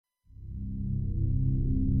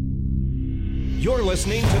You're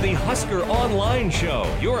listening to the Husker Online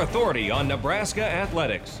Show, your authority on Nebraska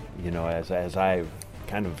athletics. You know, as I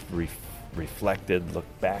kind of reflected,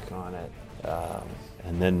 looked back on it,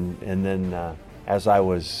 and then as I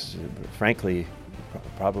was, frankly,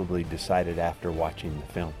 probably decided after watching the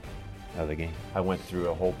film of the game, I went through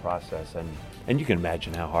a whole process, and you can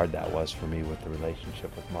imagine how hard that was for me with the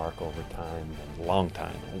relationship with Mark over time, and a long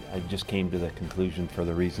time. I just came to the conclusion, for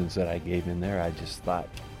the reasons that I gave in there, I just thought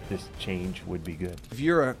this change would be good. If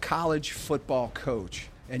you're a college football coach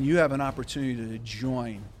and you have an opportunity to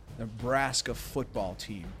join the Nebraska football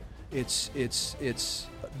team, it's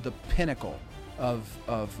the pinnacle of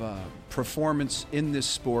performance in this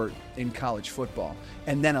sport in college football.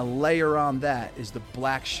 And then a layer on that is the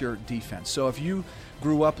black shirt defense. So if you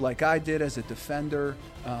grew up like I did as a defender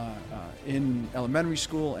in elementary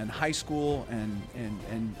school and high school and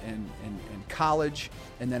college,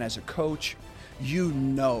 and then as a coach, you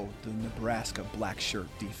know the Nebraska black shirt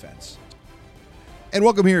defense. And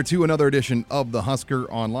welcome here to another edition of the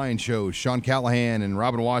Husker Online Show. Sean Callahan and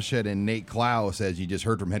Robin Washut and Nate Klaus, as you just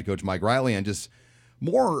heard from head coach Mike Riley, and just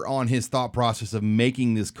more on his thought process of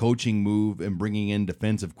making this coaching move and bringing in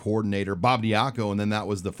defensive coordinator Bob Diaco. And then that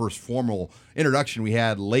was the first formal introduction we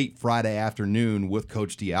had late Friday afternoon with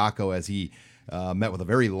Coach Diaco as he met with a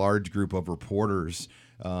very large group of reporters.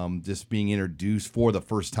 Just being introduced for the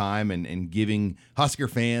first time and giving Husker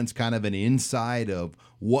fans kind of an insight of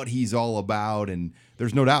what he's all about. And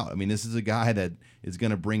there's no doubt, I mean, this is a guy that is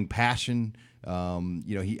going to bring passion.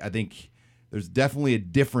 I think there's definitely a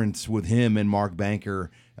difference with him and Mark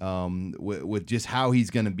Banker with just how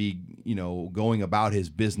he's going to be, going about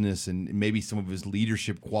his business and maybe some of his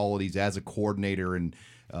leadership qualities as a coordinator and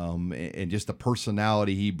just the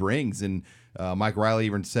personality he brings. And Mike Riley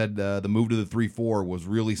even said the move to the 3-4 was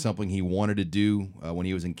really something he wanted to do. When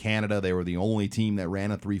he was in Canada, they were the only team that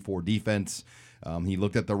ran a 3-4 defense. He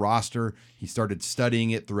looked at the roster. He started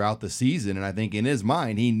studying it throughout the season, and I think in his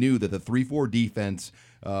mind he knew that the 3-4 defense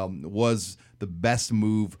was the best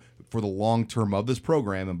move for the long term of this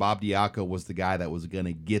program, and Bob Diaco was the guy that was going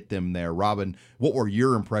to get them there. Robin, what were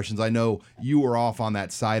your impressions? I know you were off on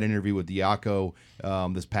that side interview with Diaco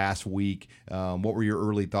this past week. What were your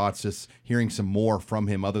early thoughts, just hearing some more from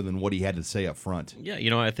him other than what he had to say up front?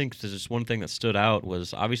 Yeah, I think there's just one thing that stood out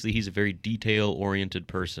was obviously he's a very detail-oriented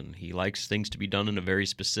person. He likes things to be done in a very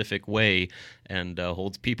specific way and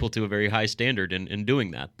holds people to a very high standard in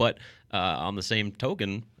doing that. But on the same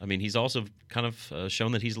token, I mean, he's also kind of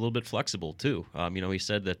shown that he's a little bit flexible too. He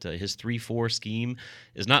said that his 3-4 scheme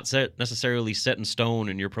is not necessarily set in stone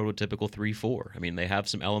in your prototypical 3-4. I mean, they have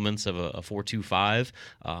some elements of a 4-2-5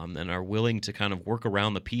 and are willing to kind of work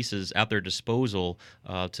around the pieces at their disposal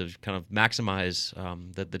to kind of maximize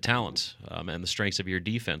the talent and the strengths of your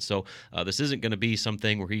defense. So this isn't going to be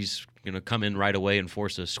something where he's going to come in right away and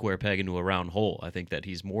force a square peg into a round hole. I think that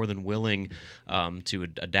he's more than willing to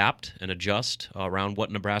adapt and adjust around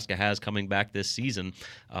what Nebraska has coming back this season.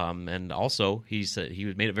 And also, he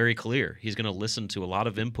made it very clear he's going to listen to a lot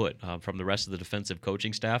of input from the rest of the defensive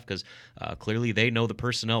coaching staff because clearly they know the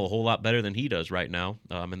personnel a whole lot better than he does right now.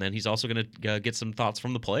 And then he's also going to get some thoughts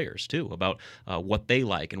from the players, too, about what they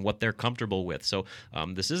like and what they're comfortable with. So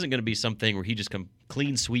this isn't going to be something where he just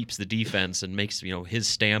clean sweeps the defense and makes his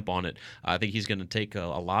stamp on it. I think he's going to take a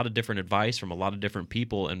lot of different advice from a lot of different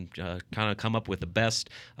people and kind of come up with the best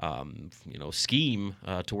scheme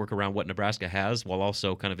to work around what Nebraska has while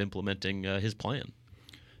also kind of implementing his plan.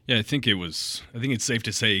 Yeah, I think it's safe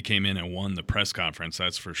to say he came in and won the press conference,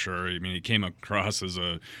 that's for sure. I mean, he came across as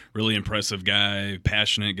a really impressive guy,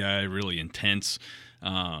 passionate guy, really intense.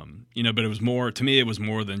 But it was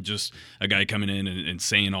more than just a guy coming in and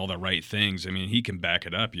saying all the right things. I mean, he can back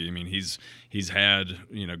it up. I mean, he's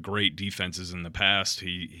had great defenses in the past.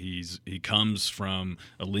 He comes from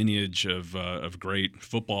a lineage of great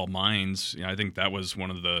football minds. I think that was one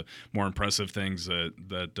of the more impressive things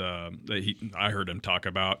that I heard him talk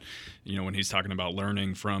about. When he's talking about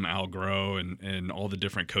learning from Al Groh and all the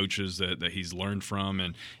different coaches that he's learned from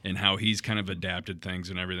and how he's kind of adapted things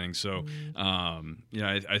and everything. So.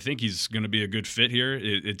 I think he's going to be a good fit here.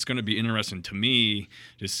 It's going to be interesting to me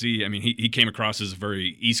to see. I mean, he came across as a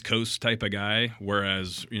very East Coast type of guy,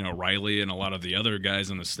 whereas Riley and a lot of the other guys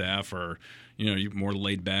on the staff are more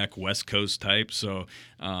laid back West Coast type. So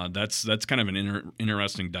that's kind of an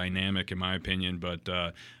interesting dynamic in my opinion. But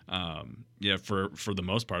for the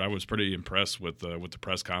most part, I was pretty impressed with the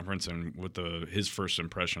press conference and with his first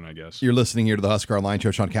impression, I guess. You're listening here to the Husker Online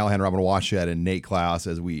Show. Sean Callahan, Robin Washut, and Nate Klaus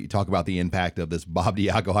as we talk about the impact of this Bob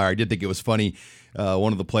Diaco hire. I did think it was funny.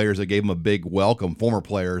 One of the players that gave him a big welcome, former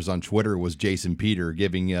players on Twitter, was Jason Peter,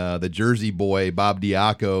 giving the Jersey boy Bob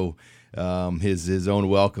Diaco his own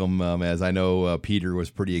welcome, as I know Peter was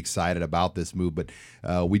pretty excited about this move. But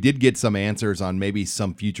we did get some answers on maybe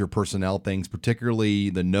some future personnel things, particularly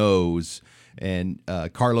the nose. And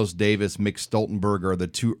Carlos Davis, Mick Stoltenberg are the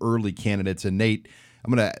two early candidates. And Nate,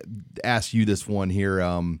 I'm going to ask you this one here.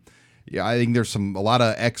 Yeah, I think there's a lot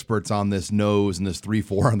of experts on this nose and this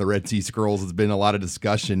 3-4 on the Red Sea Squirrels. There's been a lot of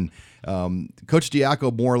discussion. Coach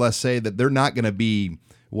Diaco more or less say that they're not going to be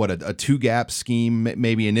a two-gap scheme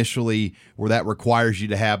maybe initially where that requires you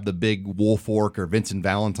to have the big Woolfolk or Vincent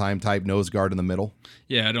Valentine type nose guard in the middle?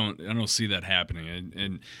 Yeah, I don't see that happening.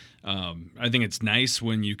 And I think it's nice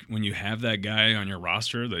when you have that guy on your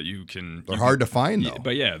roster that you can. They're hard to find, though.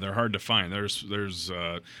 But yeah, they're hard to find. There's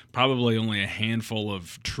probably only a handful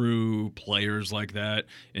of true players like that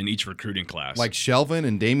in each recruiting class. Like Shelvin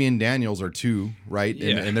and Damian Daniels are two, right?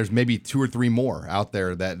 Yeah. And there's maybe 2 or 3 more out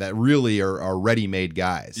there that really are ready-made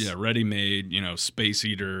guys. Yeah, ready-made, space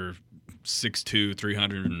eater, 6'2",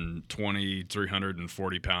 320,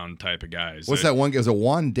 340-pound type of guys. What's that one? It was a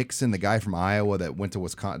Juan Dixon, the guy from Iowa that went to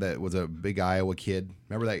Wisconsin, that was a big Iowa kid.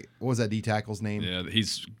 Remember that? What was that D-tackle's name? Yeah,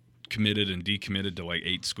 he's committed and decommitted to like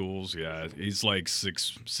 8 schools. Yeah, he's like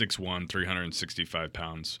 6'1", 365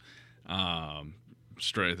 pounds.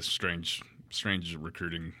 Strange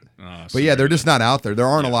recruiting. But yeah, they're just not out there. There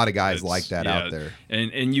aren't a lot of guys like that out there.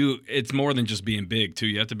 And it's more than just being big too.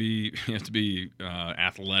 You have to be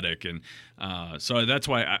athletic, and so that's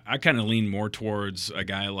why I kind of lean more towards a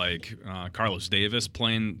guy like Carlos Davis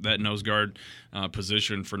playing that nose guard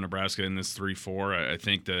position for Nebraska in this 3-4. I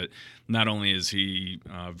think that not only is he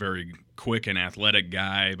very quick and athletic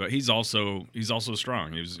guy, but he's also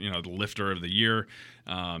strong. He was the lifter of the year.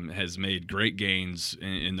 Has made great gains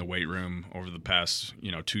in the weight room over the past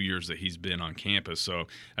 2 years that he's been on campus. So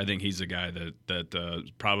I think he's a guy that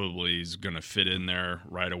probably is going to fit in there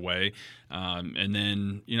right away. And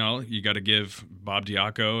then you got to give Bob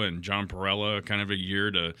Diaco and John Perella kind of a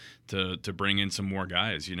year to bring in some more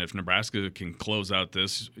guys. If Nebraska can close out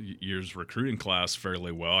this year's recruiting class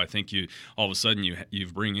fairly well, I think you all of a sudden you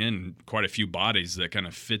bring in quite a few bodies that kind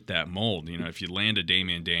of fit that mold. If you land a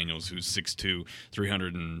Damian Daniels who's 6'2",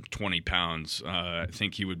 320 pounds, I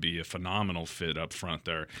think he would be a phenomenal fit up front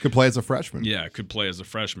there. Could play as a freshman. Yeah, could play as a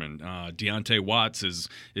freshman. Deontay Watts is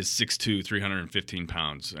 6'2", 315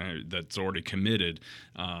 pounds. That's already committed.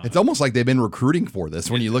 It's almost like they've been recruiting for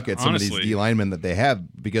this when you look at some of these D linemen that they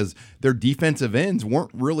have, because their defensive ends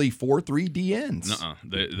weren't really 4-3 D ends.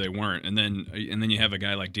 They weren't. And then you have a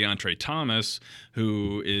guy like DeAndre Thomas,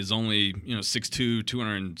 who is only 6'2",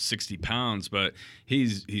 260 pounds, but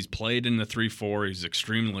he's played in the 3-4. He's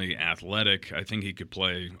extremely athletic. I think he could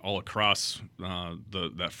play all across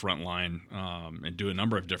that front line and do a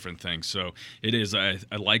number of different things. So it is. I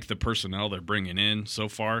like the personnel they're bringing in so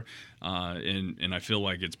far, and I feel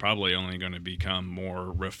like it's probably only going to become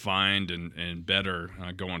more refined and better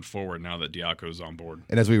going forward now that Diaco's on board.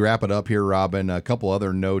 And as we wrap it up here, Robin, a couple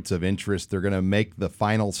other notes of interest. They're going to make the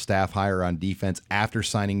final staff hire on defense after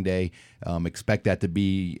signing day. Expect that to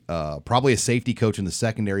be probably a safety coach in the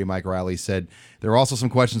secondary, Mike Riley said. There are also some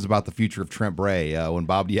questions about the future of Trent Bray when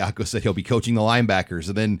Bob Diaco said he'll be coaching the linebackers.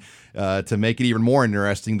 And then to make it even more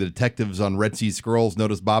interesting, the detectives on Red Sea Squirrels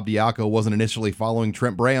noticed Bob Diaco wasn't initially following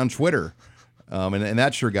Trent Bray on Twitter. And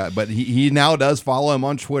that sure got, but he now does follow him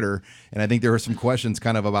on Twitter. And I think there are some questions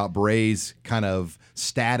kind of about Bray's kind of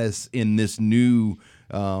status in this new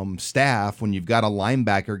staff when you've got a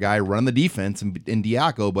linebacker guy running the defense in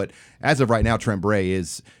Diaco. But as of right now, Trent Bray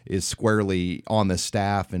is squarely on the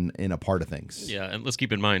staff and a part of things. Yeah, and let's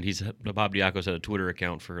keep in mind Bob Diaco's had a Twitter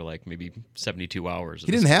account for like maybe 72 hours.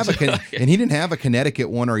 He didn't have and he didn't have a Connecticut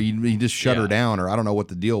one, or he just shut her down, or I don't know what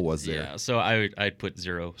the deal was there. Yeah, so I'd put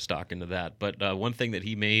zero stock into that. But one thing that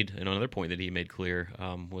he made, and another point that he made clear,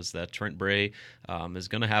 was that Trent Bray is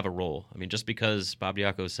going to have a role. I mean, just because Bob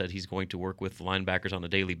Diaco said he's going to work with linebackers on a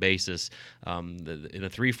daily basis, in a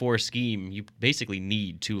 3-4 scheme, you basically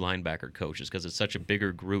need 2 linebacker coaches because it's such a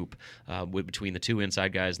bigger group between the 2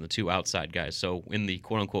 inside guys and the 2 outside guys. So in the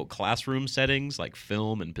quote-unquote classroom settings, like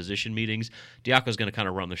film and position meetings, Diaco's going to kind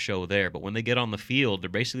of run the show there. But when they get on the field, they're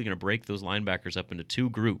basically going to break those linebackers up into 2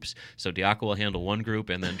 groups. So Diaco will handle one group,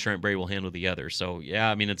 and then Trent Bray will handle the other. So, yeah,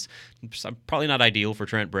 I mean, it's probably not ideal for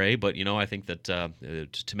Trent Bray, but, I think that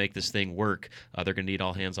to make this thing work, they're going to need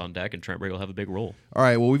all hands on deck, and Trent Bray will have a big role. All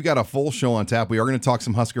right, well, we've got a full show on tap. We are going to talk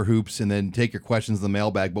some Husker hoops and then take your questions in the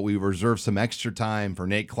mailbag, but we've reserved some extra time for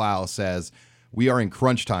Nate Klaus as we are in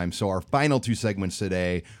crunch time. So our final 2 segments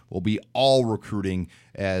today will be all recruiting,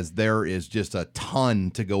 as there is just a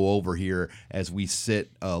ton to go over here as we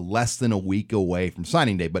sit less than a week away from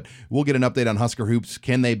signing day. But we'll get an update on Husker Hoops.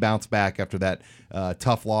 Can they bounce back after that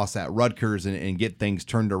tough loss at Rutgers and get things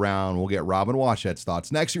turned around? We'll get Robin Washut's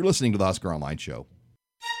thoughts next. You're listening to the Husker Online Show.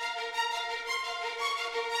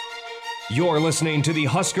 You're listening to the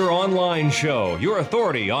Husker Online Show, your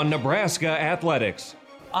authority on Nebraska athletics.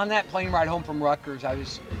 On that plane ride home from Rutgers, I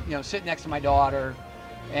was, sitting next to my daughter,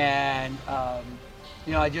 and, I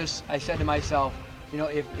said to myself,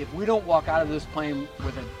 if we don't walk out of this plane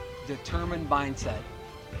with a determined mindset,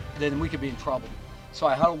 then we could be in trouble. So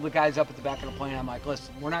I huddled the guys up at the back of the plane. I'm like,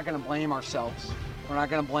 listen, we're not going to blame ourselves. I'm not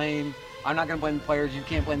going to blame the players. You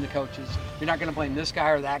can't blame the coaches. You're not going to blame this guy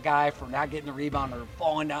or that guy for not getting the rebound or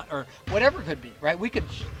falling down or whatever it could be, right? We could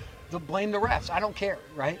blame the refs. I don't care,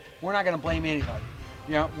 right? We're not going to blame anybody.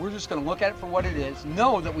 We're just going to look at it for what it is,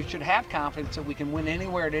 know that we should have confidence that we can win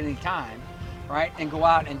anywhere at any time, right? And go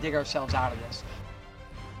out and dig ourselves out of this.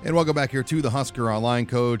 And welcome back here to the Husker Online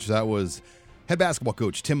Coach. That was head basketball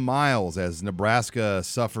coach Tim Miles, as Nebraska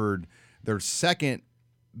suffered their last-second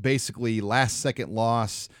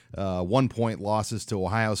loss, 1-point losses to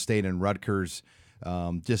Ohio State and Rutgers.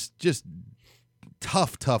 Just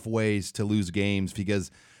tough ways to lose games,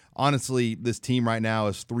 because honestly, this team right now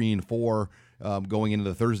is 3-4. Going into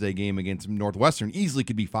the Thursday game against Northwestern, easily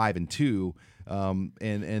could be 5-2.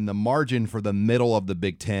 And the margin for the middle of the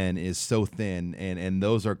Big Ten is so thin, and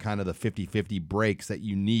those are kind of the 50-50 breaks that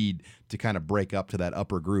you need to kind of break up to that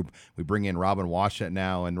upper group. We bring in Robin Washut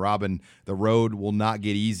now, and Robin, the road will not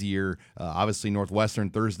get easier. Obviously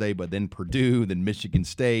Northwestern Thursday, but then Purdue, then Michigan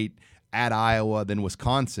State, at Iowa, then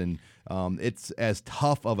Wisconsin. It's as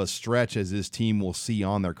tough of a stretch as this team will see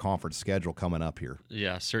on their conference schedule coming up here.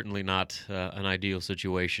 Yeah, certainly not an ideal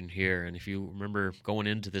situation here. And if you remember going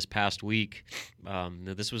into this past week,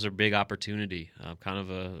 this was a big opportunity, kind of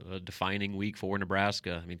a defining week for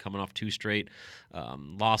Nebraska. I mean, coming off 2 straight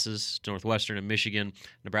losses to Northwestern and Michigan,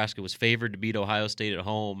 Nebraska was favored to beat Ohio State at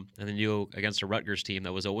home, and then you go against a Rutgers team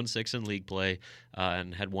that was 0-6 in league play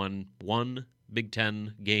and had won one Big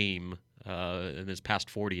Ten game in his past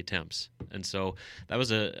 40 attempts. And so that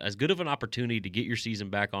was as good of an opportunity to get your season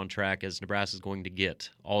back on track as Nebraska's going to get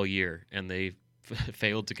all year, and they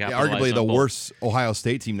failed to capitalize on arguably the both. Worst Ohio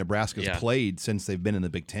State team Nebraska's played since they've been in the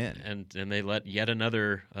Big Ten. And they let yet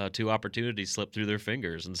another 2 opportunities slip through their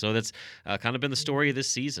fingers. And so that's kind of been the story of this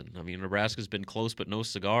season. I mean, Nebraska's been close but no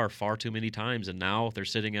cigar far too many times, and now they're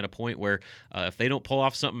sitting at a point where if they don't pull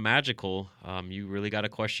off something magical, you really got to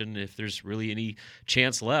question if there's really any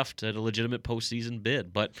chance left at a legitimate postseason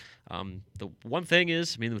bid. But the one thing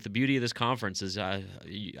is, I mean, with the beauty of this conference is I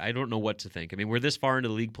don't know what to think. I mean, we're this far into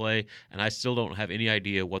league play, and I still don't have any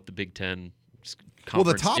idea what the Big Ten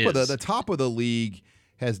conference is. The top of the league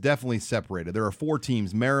has definitely separated. There are 4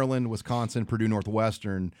 teams: Maryland, Wisconsin, Purdue,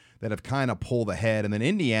 Northwestern, that have kind of pulled ahead, and then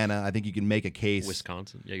Indiana. I think you can make a case.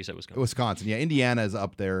 Wisconsin, yeah, you said Wisconsin. Wisconsin, yeah, Indiana is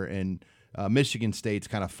up there, and Michigan State's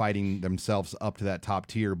kind of fighting themselves up to that top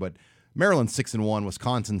tier, but. Maryland's 6-1,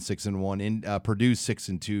 Wisconsin 6-1, and Purdue's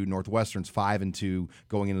 6-2, Northwestern's 5-2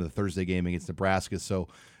 going into the Thursday game against Nebraska. So,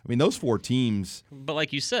 I mean, those 4 teams. But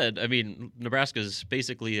like you said, I mean, Nebraska's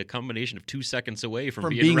basically a combination of 2 seconds away from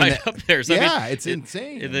being right up there. So, yeah, I mean, it's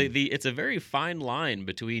insane. It's a very fine line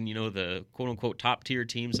between the quote unquote top tier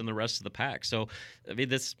teams and the rest of the pack. So, I mean,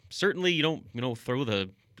 that's certainly you don't throw the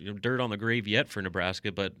dirt on the grave yet for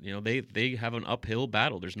Nebraska, but they have an uphill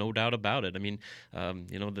battle. There's no doubt about it. I mean,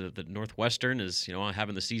 the Northwestern is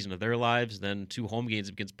having the season of their lives. Then 2 home games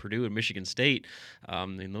against Purdue and Michigan State,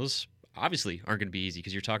 and those obviously aren't going to be easy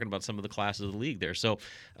because you're talking about some of the classes of the league there. So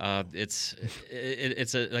it's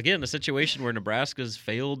a situation where Nebraska's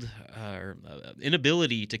failed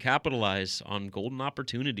inability to capitalize on golden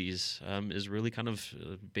opportunities is really kind of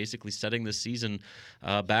basically setting this season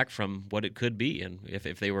back from what it could be. And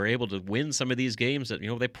if they were able to win some of these games that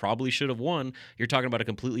they probably should have won, you're talking about a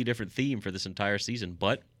completely different theme for this entire season.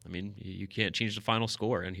 But I mean, you can't change the final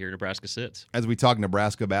score, and here Nebraska sits. As we talk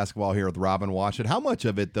Nebraska basketball here with Robin Washut, how much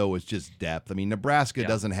of it, though, is just depth? I mean, Nebraska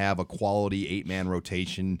doesn't have a quality 8-man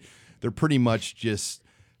rotation. They're pretty much just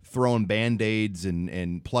throwing Band-Aids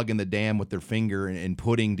and plugging the dam with their finger and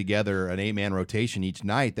putting together an 8-man rotation each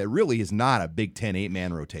night that really is not a Big Ten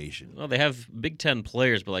 8-man rotation. Well, they have Big Ten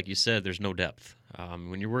players, but like you said, there's no depth.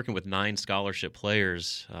 When you're working with 9 scholarship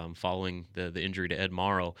players following the injury to Ed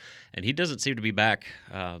Morrow, and he doesn't seem to be back,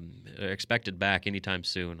 expected back anytime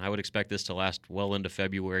soon. I would expect this to last well into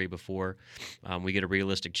February before we get a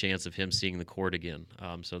realistic chance of him seeing the court again.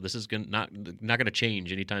 So this is not going to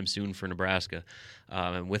change anytime soon for Nebraska.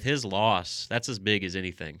 And with his loss, that's as big as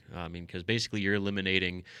anything. Because basically you're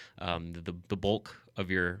eliminating the bulk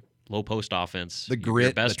of your low post offense, the grit,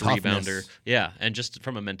 your best the toughness. rebounder. Yeah, and just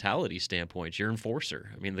from a mentality standpoint, your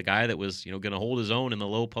enforcer. The guy that was going to hold his own in the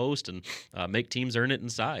low post and make teams earn it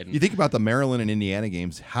inside. You think about the Maryland and Indiana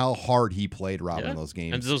games, how hard he played, Rob, in those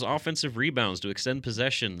games. And those offensive rebounds to extend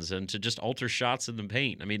possessions and to just alter shots in the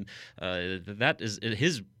paint. That is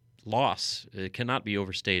his loss. It cannot be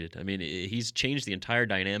overstated. He's changed the entire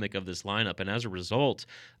dynamic of this lineup, and as a result,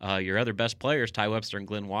 your other best players, Ty Webster and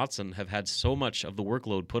Glenn Watson, have had so much of the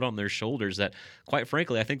workload put on their shoulders that, quite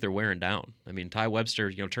frankly, I think they're wearing down. Ty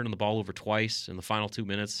Webster, turning the ball over twice in the final 2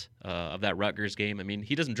 minutes of that Rutgers game.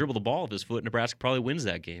 He doesn't dribble the ball with his foot. Nebraska probably wins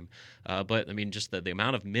that game. But just the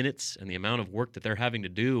amount of minutes and the amount of work that they're having to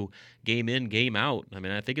do game in, game out,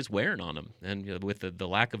 I think it's wearing on them. And with the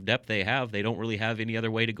lack of depth they have, they don't really have any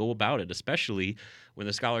other way to go about it, especially when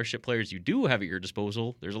the scholarship players you do have at your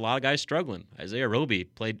disposal, there's a lot of guys struggling. Isaiah Roby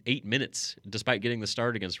played 8 minutes despite getting the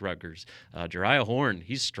start against Rutgers. Jariah Horn,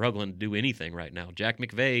 he's struggling to do anything right now. Jack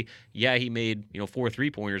McVay, he made 4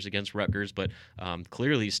 3-pointers against Rutgers, but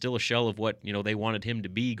clearly still a shell of what they wanted him to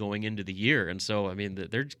be going into the year. And so,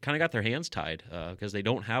 they're kind of got their hands tied because they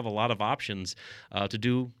don't have a lot of options to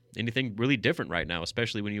do anything really different right now,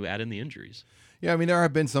 especially when you add in the injuries. Yeah, there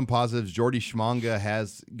have been some positives. Jordy Schmonga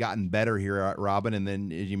has gotten better here, Robin, and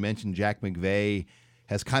then as you mentioned, Jack McVay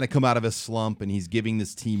has kind of come out of his slump, and he's giving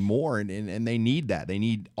this team more, and they need that. They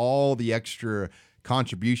need all the extra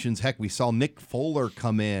contributions. Heck, we saw Nick Fuller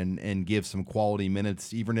come in and give some quality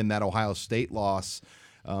minutes, even in that Ohio State loss.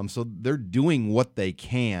 So they're doing what they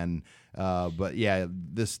can. But yeah,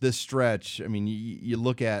 this stretch, you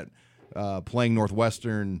look at playing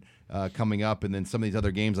Northwestern coming up, and then some of these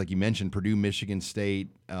other games, like you mentioned, Purdue, Michigan State,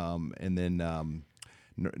 and then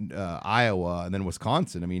Iowa, and then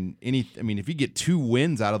Wisconsin. If you get 2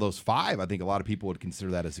 wins out of those 5, I think a lot of people would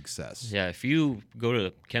consider that a success. Yeah, if you go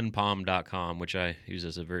to kenpom.com, which I use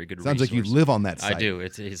as a very good resource. Sounds like you live on that site. I do.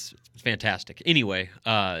 It's fantastic. Anyway,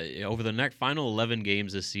 over the next final 11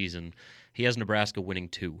 games this season, he has Nebraska winning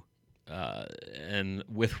 2. And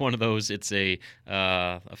with one of those, it's a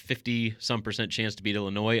 50-some% chance to beat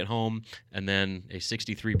Illinois at home, and then a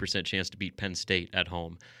 63% chance to beat Penn State at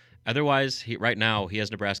home. Otherwise, right now, he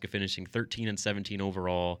has Nebraska finishing 13-17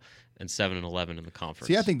 overall and 7-11 in the conference.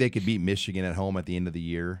 See, I think they could beat Michigan at home at the end of the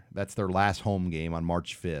year. That's their last home game on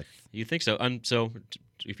March 5th. You think so? So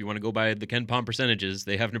if you want to go by the Ken Pom percentages,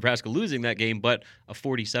 they have Nebraska losing that game, but a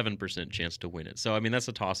 47% chance to win it. So, that's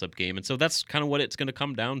a toss-up game. And so that's kind of what it's going to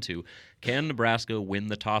come down to. Can Nebraska win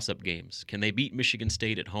the toss-up games? Can they beat Michigan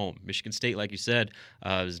State at home? Michigan State, like you said,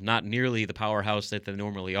 is not nearly the powerhouse that they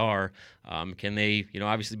normally are. Can they,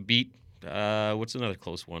 obviously beat, what's another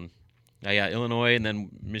close one? Illinois, and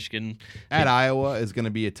then Michigan. At Iowa is going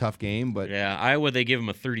to be a tough game, but Iowa, they give them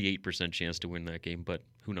a 38% chance to win that game, but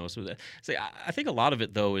who knows? I think a lot of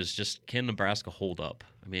it, though, is just, can Nebraska hold up?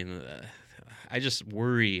 I just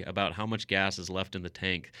worry about how much gas is left in the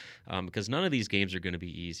tank because none of these games are going to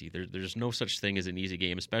be easy. There's no such thing as an easy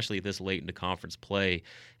game, especially this late into conference play.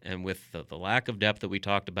 And with the lack of depth that we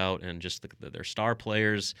talked about and just their star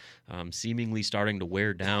players seemingly starting to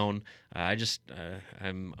wear down,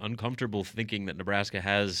 I'm uncomfortable thinking that Nebraska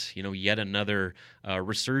has, yet another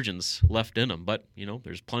resurgence left in them. But,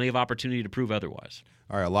 there's plenty of opportunity to prove otherwise.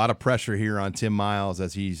 All right, a lot of pressure here on Tim Miles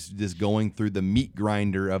as he's just going through the meat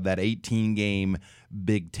grinder of that 18-game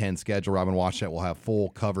Big Ten schedule. Robin Washut will have full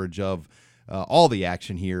coverage of all the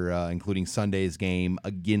action here, including Sunday's game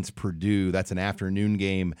against Purdue. That's an afternoon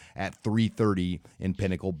game at 3:30 in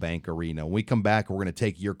Pinnacle Bank Arena. When we come back, we're going to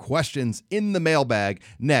take your questions in the mailbag.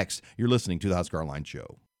 Next, you're listening to the Husker Online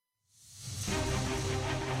Show.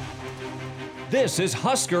 This is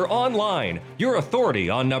Husker Online, your authority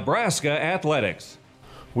on Nebraska athletics.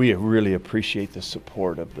 We really appreciate the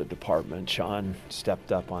support of the department. Sean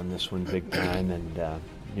stepped up on this one big time, and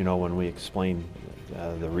when we explained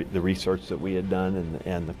the research that we had done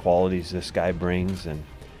and the qualities this guy brings, and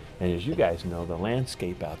as you guys know, the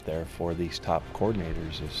landscape out there for these top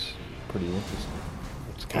coordinators is pretty interesting.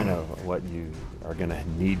 It's kind of what you are going to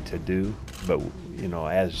need to do, but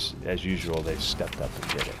as usual, they stepped up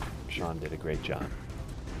and did it. Sean did a great job.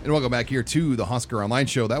 And welcome back here to the Husker Online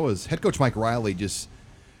Show. That was head coach Mike Riley just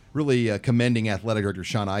really commending athletic director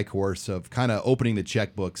Sean Eichhorst of kind of opening the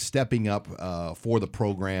checkbook, stepping up for the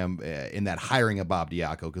program in that hiring of Bob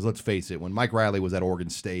Diaco. Because let's face it, when Mike Riley was at Oregon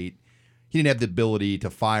State, he didn't have the ability to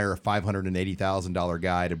fire a $580,000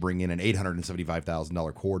 guy to bring in an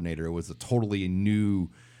 $875,000 coordinator. It was a totally new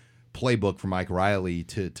playbook for Mike Riley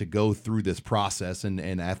to go through this process, and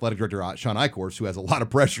athletic director Sean Eichhorst, who has a lot of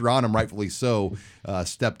pressure on him, rightfully so,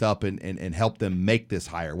 stepped up and helped them make this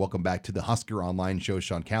hire. Welcome back to the Husker Online Show.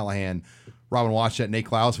 Sean Callahan, Robin Washett, Nate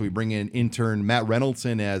Klaus. We bring in intern Matt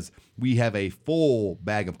Reynoldson as we have a full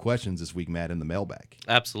bag of questions this week, Matt, in the mailbag.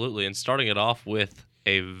 Absolutely, and starting it off with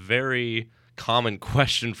a very common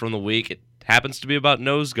question from the week. It happens to be about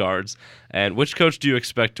nose guards. And which coach do you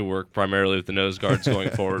expect to work primarily with the nose guards going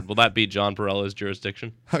forward? Will that be John Perella's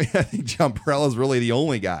jurisdiction? I mean, I think John Perella's really the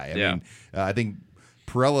only guy. I mean, I think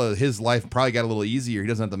Perella, his life probably got a little easier. He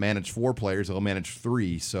doesn't have to manage 4 players. He'll manage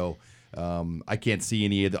 3. So I can't see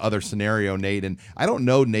any of the other scenario, Nate. And I don't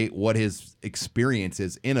know, Nate, what his experience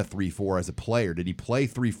is in a 3-4 as a player. Did he play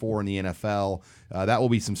 3-4 in the NFL? That will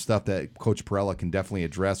be some stuff that Coach Perella can definitely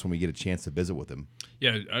address when we get a chance to visit with him.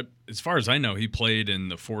 Yeah, as far as I know, he played in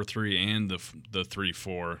the 4-3 and the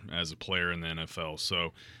 3-4 as a player in the NFL.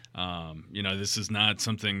 So, this is not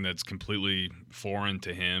something that's completely foreign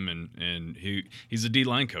to him. And he's a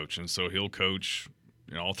D-line coach, and so he'll coach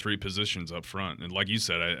all 3 positions up front. And like you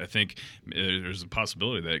said, I think there's a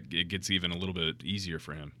possibility that it gets even a little bit easier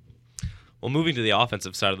for him. Well, moving to the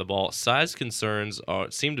offensive side of the ball, size concerns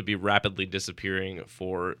seem to be rapidly disappearing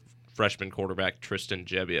for freshman quarterback Tristan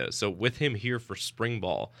Gebbia. So with him here for spring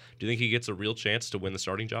ball, do you think he gets a real chance to win the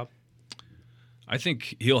starting job? I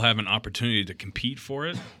think he'll have an opportunity to compete for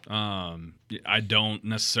it. I don't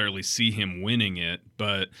necessarily see him winning it,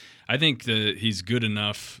 but I think that he's good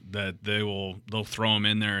enough that they'll throw him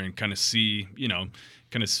in there and kind of see,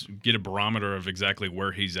 kind of get a barometer of exactly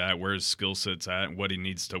where he's at, where his skill set's at, what he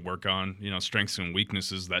needs to work on, strengths and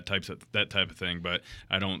weaknesses, that type of thing. But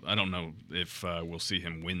I don't know if we'll see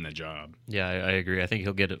him win the job. Yeah, I agree. I think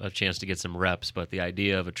he'll get a chance to get some reps, but the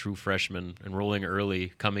idea of a true freshman enrolling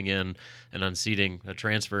early, coming in and unseating a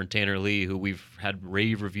transfer in Tanner Lee, who we've had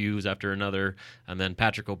rave reviews after another, and then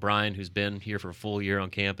Patrick O'Brien, who's been here for a full year on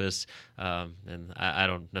campus, and I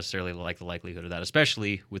don't necessarily like the likelihood of that,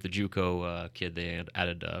 especially with the JUCO kid they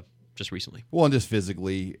added just recently. Well, and just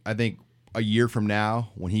physically, I think a year from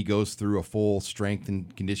now, when he goes through a full strength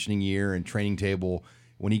and conditioning year and training table,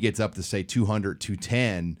 when he gets up to, say, 200,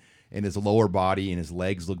 210, and his lower body and his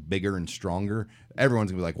legs look bigger and stronger, everyone's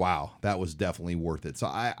going to be like, wow, that was definitely worth it. So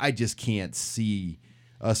I just can't see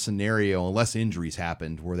a scenario, unless injuries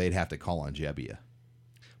happened, where they'd have to call on Gebbia.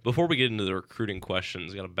 Before we get into the recruiting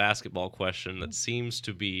questions, I got a basketball question that seems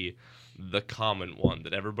to be the common one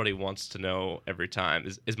that everybody wants to know every time.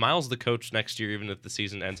 Is Miles the coach next year, even if the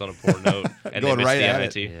season ends on a poor note and they miss right the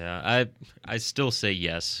at NIT? Yeah, I still say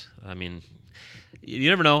yes. I mean, you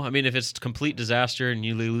never know. I mean, if it's complete disaster and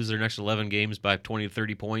you lose their next 11 games by 20 to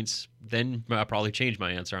 30 points, then I'll probably change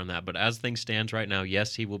my answer on that. But as things stand right now,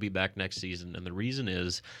 yes, he will be back next season. And the reason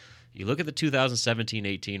is, you look at the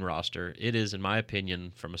 2017-18 roster, it is, in my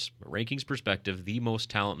opinion, from a rankings perspective, the most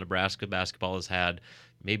talent Nebraska basketball has had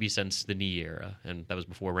maybe since the knee era, and that was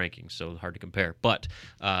before rankings, so hard to compare. But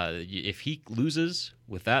if he loses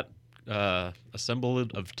with that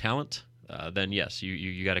assemblage of talent, then yes,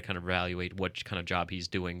 you got to kind of evaluate what kind of job he's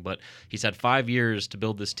doing. But he's had 5 years to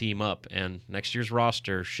build this team up, and next year's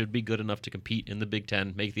roster should be good enough to compete in the Big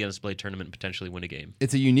Ten, make the NCAA tournament, and potentially win a game.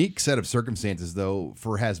 It's a unique set of circumstances, though.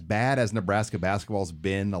 For as bad as Nebraska basketball's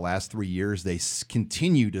been the last 3 years, they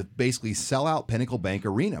continue to basically sell out Pinnacle Bank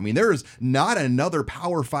Arena. I mean, there is not another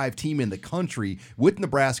Power 5 team in the country with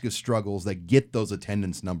Nebraska's struggles that get those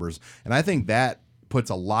attendance numbers, and I think that puts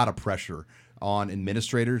a lot of pressure on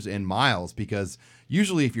administrators and Miles, because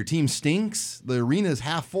usually if your team stinks, the arena is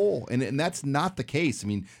half full, and that's not the case. I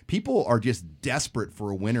mean, people are just desperate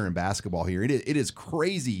for a winner in basketball here. It is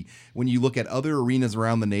crazy when you look at other arenas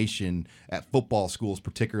around the nation, at football schools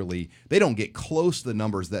particularly. They don't get close to the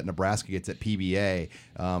numbers that Nebraska gets at PBA,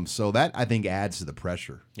 so that, I think, adds to the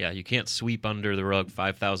pressure. Yeah, you can't sweep under the rug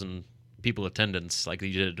 5,000 people attendance like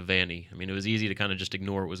you did at Devaney. I mean, it was easy to kind of just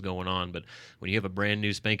ignore what was going on, but when you have a brand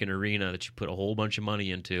new spanking arena that you put a whole bunch of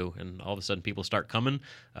money into, and all of a sudden people start coming,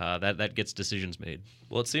 that gets decisions made.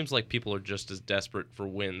 Well, it seems like people are just as desperate for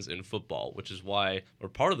wins in football, which is why, or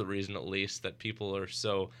part of the reason at least, that people are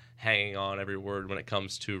so hanging on every word when it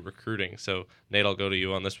comes to recruiting. So, Nate, I'll go to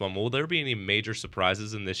you on this one. Will there be any major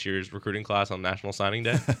surprises in this year's recruiting class on National Signing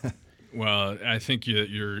Day? Well, I think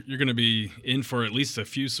you're going to be in for at least a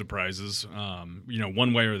few surprises,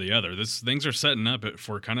 one way or the other. Things are setting up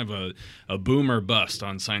for kind of a boom or bust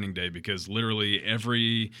on signing day, because literally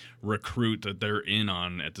every recruit that they're in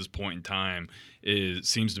on at this point in time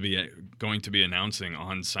seems to be going to be announcing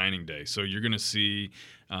on signing day. So you're going to see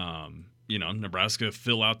Nebraska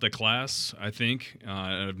fill out the class, I think.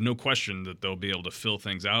 I have no question that they'll be able to fill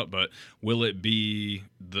things out, but will it be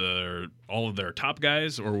all of their top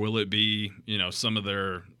guys, or will it be, some of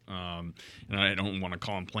their and I don't want to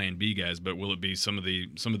call them Plan B guys, but will it be some of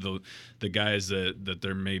the guys that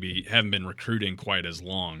they're maybe haven't been recruiting quite as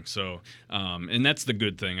long? So, and that's the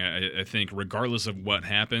good thing. I think regardless of what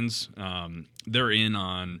happens, they're in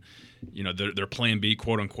on, their Plan B,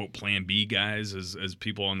 quote unquote Plan B guys, as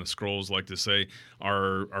people on the scrolls like to say,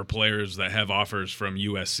 are players that have offers from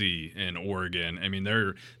USC and Oregon. I mean,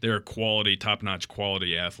 they're quality, top-notch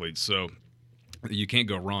quality athletes. So you can't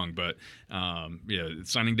go wrong. But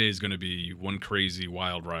signing day is going to be one crazy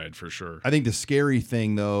wild ride for sure. I think the scary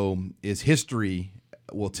thing though is history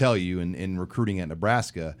will tell you in recruiting at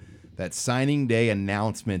Nebraska that signing day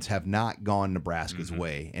announcements have not gone Nebraska's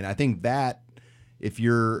way. And I think that if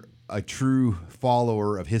you're a true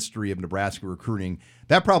follower of history of Nebraska recruiting,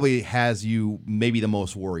 that probably has you maybe the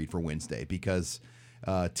most worried for Wednesday, because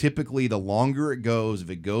typically the longer it goes, if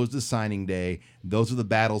it goes to signing day, those are the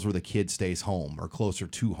battles where the kid stays home or closer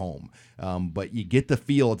to home. But you get the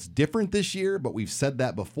feel it's different this year, but we've said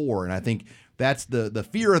that before. And I think that's the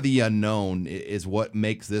fear of the unknown is what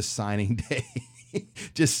makes this signing day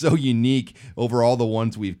just so unique over all the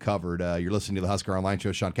ones we've covered. You're listening to the Husker Online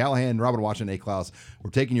Show. Sean Callahan, Robin Washington, Nate Klaus. We're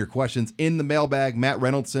taking your questions in the mailbag. Matt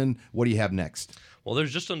Reynoldson, what do you have next? Well,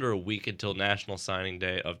 there's just under a week until National Signing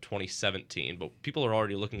Day of 2017, but people are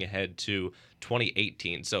already looking ahead to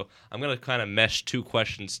 2018. So I'm going to kind of mesh two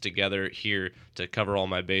questions together here to cover all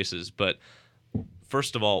my bases. But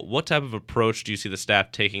first of all, what type of approach do you see the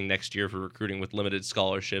staff taking next year for recruiting with limited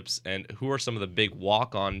scholarships, and who are some of the big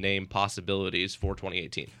walk-on name possibilities for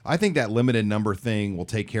 2018? I think that limited number thing will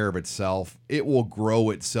take care of itself. It will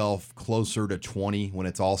grow itself closer to 20 when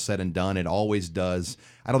it's all said and done. It always does.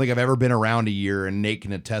 I don't think I've ever been around a year, and Nate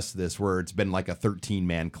can attest to this, where it's been like a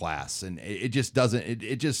 13-man class, and it just doesn't.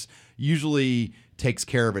 It just usually takes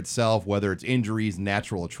care of itself, whether it's injuries,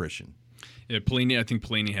 natural attrition. Yeah, Pelini. I think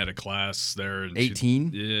Pelini had a class there.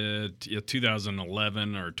 18.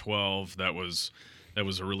 2011 or 12. That was a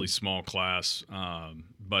really small class,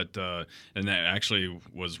 but and that actually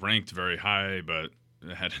was ranked very high, but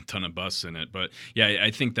it had a ton of busts in it. But yeah, I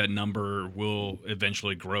think that number will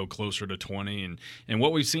eventually grow closer to 20. And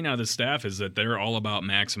what we've seen out of the staff is that they're all about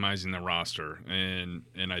maximizing the roster, and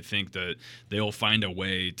I think that they'll find a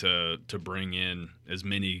way to bring in as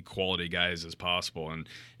many quality guys as possible.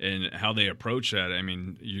 And how they approach that, I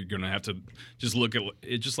mean, you're going to have to just look at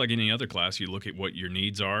it just like any other class. You look at what your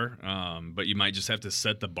needs are, but you might just have to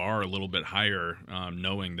set the bar a little bit higher,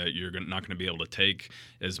 knowing that you're not going to be able to take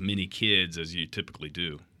as many kids as you typically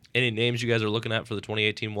do. Any names you guys are looking at for the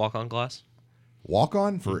 2018 walk-on class?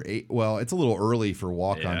 Walk-on for eight? Well, it's a little early for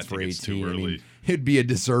walk-ons for 18. It's too early. I mean, it'd be a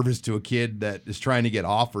disservice to a kid that is trying to get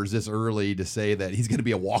offers this early to say that he's going to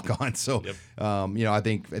be a walk-on. So, I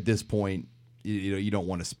think at this point, you don't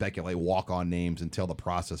want to speculate walk-on names until the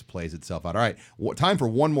process plays itself out. All right, time for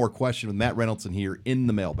one more question with Matt Reynoldson here in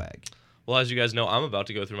the mailbag. Well, as you guys know, I'm about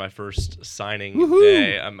to go through my first signing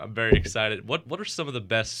day. I'm very excited. What are some of the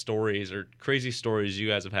best stories or crazy stories you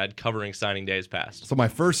guys have had covering signing days past? So my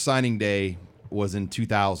first signing day was in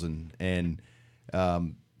 2000, and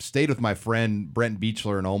stayed with my friend Brent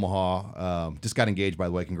Beechler in Omaha. Just got engaged, by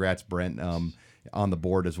the way. Congrats, Brent, on the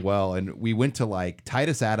board as well. And we went to like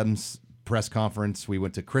Titus Adams' press conference. We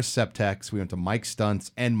went to Chris Septex. We went to Mike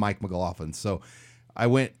Stuntz and Mike McLaughlin. So I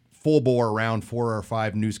went full bore around 4 or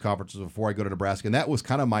 5 news conferences before I go to Nebraska. And that was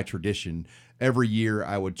kind of my tradition. Every year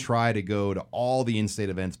I would try to go to all the in-state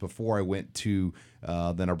events before I went to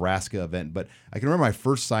the Nebraska event. But I can remember my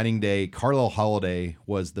first signing day, Carlisle Holiday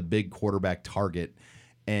was the big quarterback target.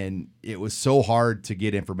 And it was so hard to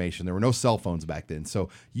get information. There were no cell phones back then. So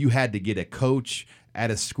you had to get a coach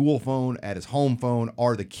at his school phone, at his home phone,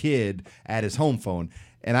 or the kid at his home phone.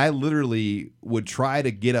 And I literally would try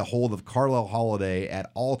to get a hold of Carlisle Holiday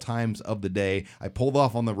at all times of the day. I pulled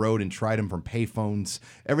off on the road and tried him from payphones,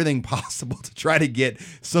 everything possible to try to get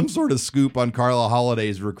some sort of scoop on Carlisle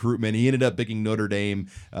Holiday's recruitment. He ended up picking Notre Dame,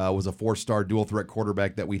 was a 4-star dual threat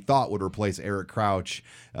quarterback that we thought would replace Eric Crouch.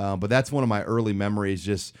 But that's one of my early memories,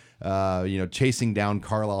 just chasing down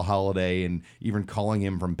Carlisle Holiday and even calling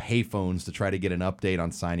him from payphones to try to get an update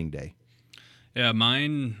on signing day. Yeah,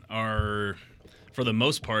 mine are for the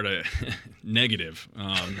most part, negative.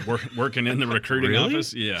 Working in the recruiting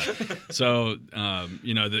office, yeah. So I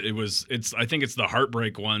think it's the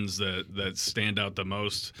heartbreak ones that stand out the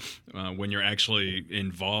most when you're actually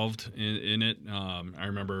involved in it. I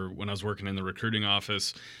remember when I was working in the recruiting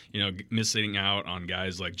office, missing out on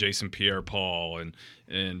guys like Jason Pierre-Paul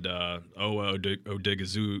and Owa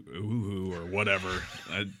Odigizuu or whatever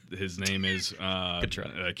his name is. I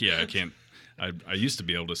can't. I used to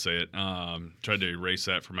be able to say it. Tried to erase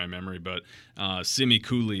that from my memory, but Simi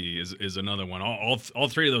Cooley is another one. All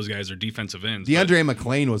three of those guys are defensive ends. DeAndre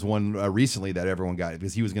McClain was one recently that everyone got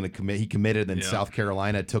because he was going to commit. He committed, and South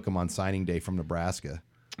Carolina took him on signing day from Nebraska.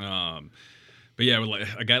 But yeah,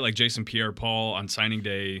 a guy like Jason Pierre-Paul on signing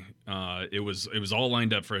day, it was all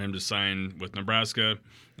lined up for him to sign with Nebraska.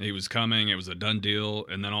 He was coming. It was a done deal,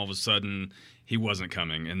 and then all of a sudden he wasn't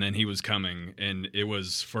coming, and then he was coming, and it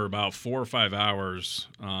was for about 4 or 5 hours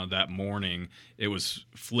that morning. It was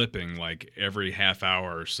flipping like every half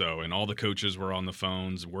hour or so, and all the coaches were on the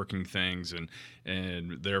phones working things,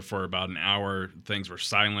 and there for about an hour things were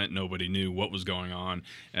silent. Nobody knew what was going on,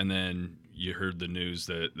 and then you heard the news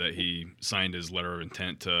that he signed his letter of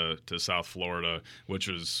intent to South Florida, which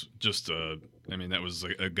was just that was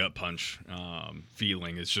a gut punch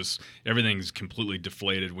feeling. It's just everything's completely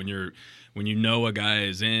deflated when you know a guy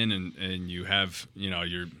is in and you have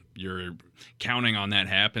you're counting on that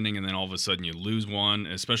happening, and then all of a sudden you lose one,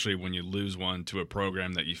 especially when you lose one to a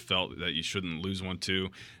program that you felt that you shouldn't lose one to.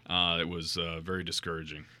 It was very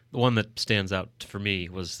discouraging. The one that stands out for me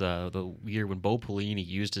was the year when Bo Pelini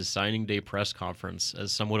used his signing day press conference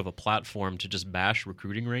as somewhat of a platform to just bash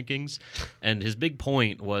recruiting rankings. And his big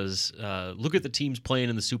point was, look at the teams playing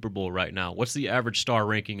in the Super Bowl right now. What's the average star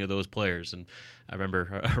ranking of those players? And I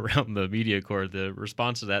remember around the media corps, the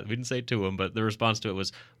response to that, we didn't say it to him, but the response to it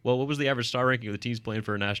was, well, what was the average star ranking of the teams playing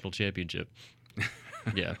for a national championship?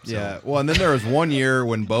 Yeah. So. Yeah. Well, and then there was one year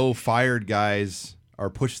when Bo fired guys or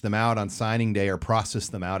pushed them out on signing day or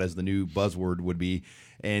processed them out, as the new buzzword would be,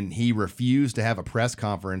 and he refused to have a press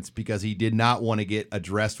conference because he did not want to get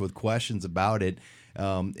addressed with questions about it.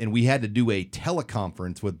 And we had to do a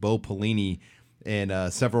teleconference with Bo Pelini,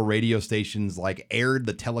 and several radio stations aired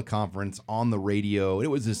the teleconference on the radio. It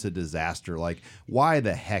was just a disaster. Why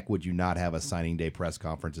the heck would you not have a signing day press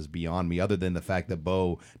conference is beyond me, other than the fact that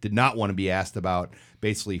Bo did not want to be asked about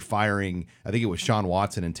basically firing, I think it was Sean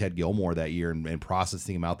Watson and Ted Gilmore that year, and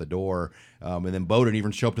processing him out the door. And then Bo didn't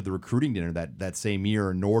even show up to the recruiting dinner that same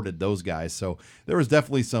year, nor did those guys. So there was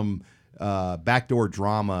definitely some backdoor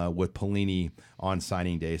drama with Pelini on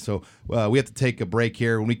signing day. So we have to take a break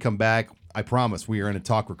here. When we come back, I promise we are going to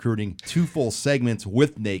talk recruiting, 2 full segments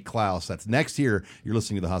with Nate Klaus. That's next here. You're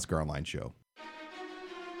listening to the Husker Online Show.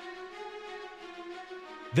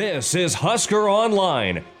 This is Husker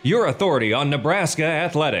Online, your authority on Nebraska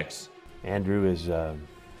athletics. Andrew is a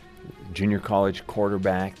junior college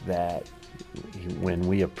quarterback that when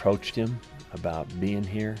we approached him about being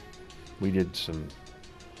here, we did some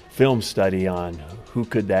film study on who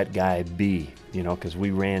could that guy be, because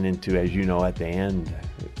we ran into, as you know, at the end,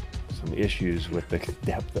 some issues with the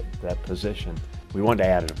depth of that position. We wanted to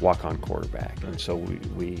add a walk-on quarterback, and so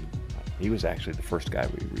he was actually the first guy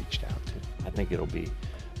we reached out to. I think it'll be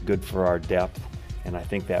good for our depth, and I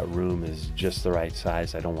think that room is just the right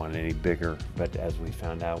size. I don't want it any bigger, but as we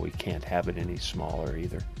found out, we can't have it any smaller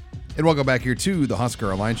either. And welcome back here to the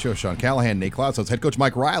Husker Online Show. Sean Callahan, Nate Klaus. So it's head coach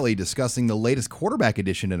Mike Riley discussing the latest quarterback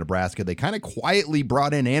addition in Nebraska. They kind of quietly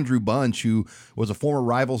brought in Andrew Bunch, who was a former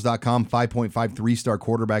Rivals.com 5.53 star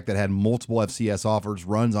quarterback that had multiple FCS offers,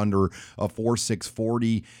 runs under a 4.6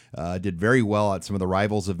 40, did very well at some of the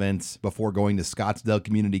Rivals events before going to Scottsdale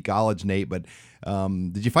Community College, Nate. But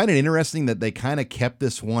did you find it interesting that they kind of kept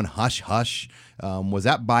this one hush-hush? Was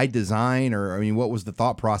that by design, or, what was the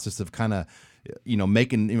thought process of kind of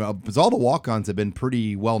making, because all the walk-ons have been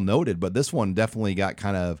pretty well noted, but this one definitely got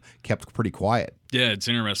kind of kept pretty quiet. Yeah, it's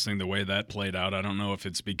interesting the way that played out. I don't know if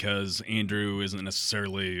it's because Andrew isn't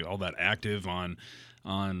necessarily all that active on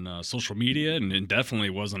social media, and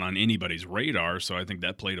definitely wasn't on anybody's radar, so I think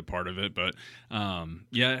that played a part of it. But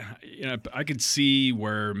I could see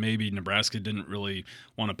where maybe Nebraska didn't really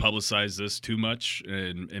want to publicize this too much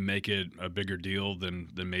and make it a bigger deal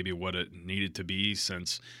than maybe what it needed to be,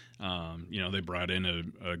 since they brought in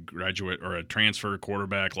a graduate or a transfer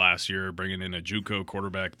quarterback last year, bringing in a JUCO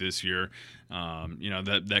quarterback this year.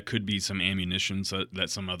 That could be some ammunition that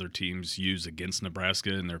some other teams use against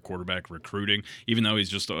Nebraska in their quarterback recruiting, even though he's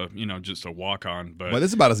just a walk-on. But this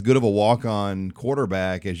is about as good of a walk-on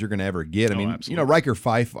quarterback as you're going to ever get. I mean, absolutely. Riker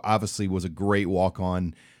Fife obviously was a great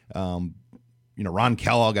walk-on. Ron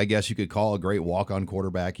Kellogg, I guess you could call a great walk-on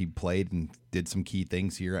quarterback. He played and did some key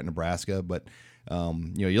things here at Nebraska, but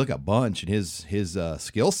you look at Bunch and his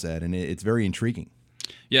skill set, and it's very intriguing.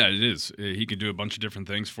 Yeah, it is. He could do a bunch of different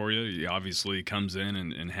things for you. He obviously comes in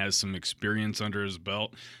and has some experience under his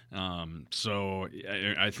belt. So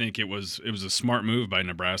I think it was a smart move by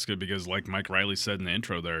Nebraska because, like Mike Riley said in the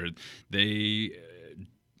intro there, they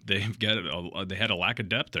had a lack of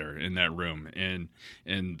depth there in that room, and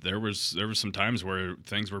there was some times where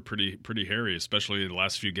things were pretty hairy, especially the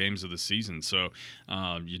last few games of the season. So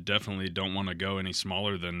you definitely don't want to go any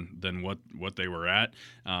smaller than what they were at.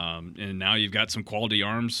 And now you've got some quality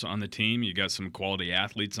arms on the team. You got some quality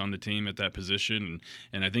athletes on the team at that position,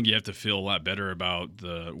 and I think you have to feel a lot better about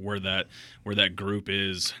where that group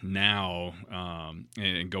is now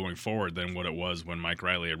and going forward than what it was when Mike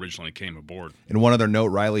Riley originally came aboard. And one other note,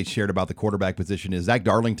 Riley shared about the quarterback position is Zach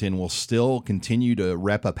Darlington will still continue to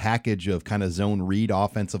rep a package of kind of zone read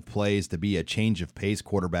offensive plays to be a change of pace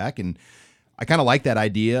quarterback. And I kind of like that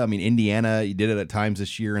idea. I mean, Indiana, you did it at times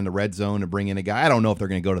this year in the red zone to bring in a guy. I don't know if they're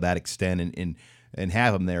going to go to that extent and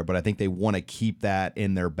have him there, but I think they want to keep that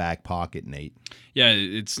in their back pocket, Nate. Yeah,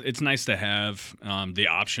 it's nice to have the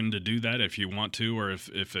option to do that if you want to, or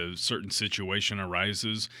if a certain situation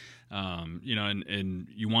arises. And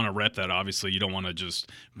you want to rep that. Obviously, you don't want to just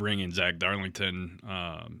bring in Zach Darlington,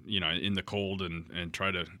 in the cold and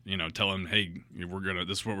try to, tell him, hey,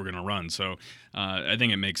 this is what we're gonna run. So I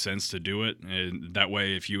think it makes sense to do it. And that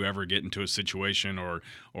way, if you ever get into a situation or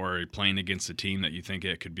playing against a team that you think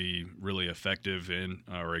it could be really effective in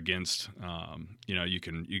or against, you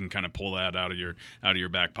can kind of pull that out of your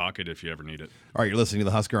back pocket if you ever need it. All right, you're listening to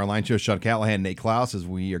the Husker Online Show. Sean Callahan, Nate Klaus, as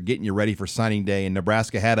we are getting you ready for signing day. And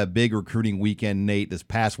Nebraska had a big recruiting weekend, Nate, this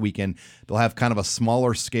past weekend. They'll have kind of a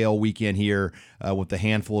smaller scale weekend here with a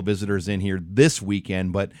handful of visitors in here this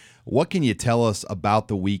weekend. But what can you tell us about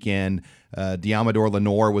the weekend? Diamador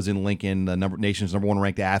Lenore was in Lincoln, the nation's number one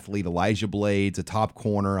ranked athlete. Elijah Blades, a top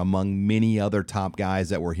corner among many other top guys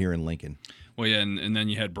that were here in Lincoln. Well, yeah, and then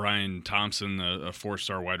you had Brian Thompson, a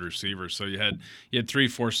four-star wide receiver. So you had 3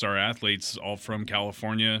 4-star athletes, all from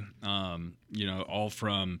California. All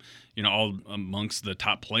from all amongst the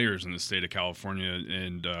top players in the state of California,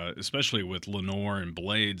 and especially with Lenore and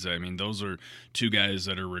Blades. I mean, those are 2 guys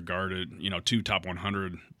that are regarded, 2 top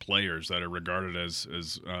 100 players that are regarded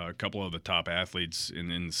as a couple of the top athletes in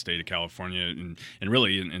the state of California and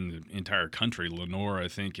really in the entire country. Lenore, I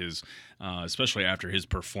think, is especially after his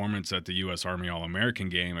performance at the U.S. Army All-American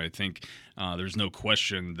game, I think there's no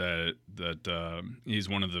question that he's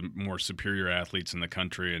one of the more superior athletes in the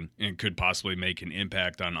country and could possibly make an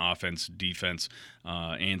impact on offense, defense,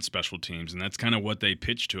 and special teams. And that's kind of what they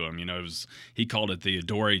pitched to him. He called it the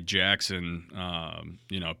Adoree Jackson,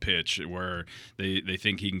 pitch, where they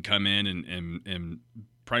think he can come in and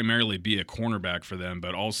primarily be a cornerback for them,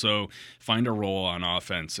 but also find a role on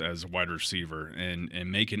offense as a wide receiver and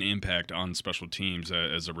make an impact on special teams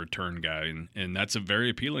as a return guy. And that's very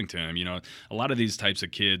appealing to him. A lot of these types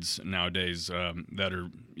of kids nowadays that are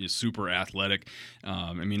super athletic,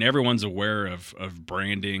 everyone's aware of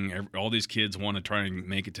branding. All these kids want to try and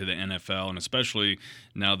make it to the NFL, and especially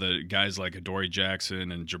now the guys like Adoree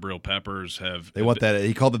Jackson and Jabril Peppers want that.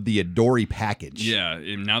 He called it the Adoree package. Yeah,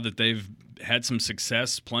 and now that they've had some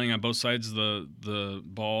success playing on both sides of the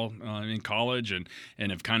ball in college and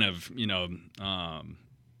have kind of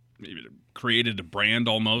created a brand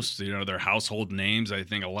almost, their household names. I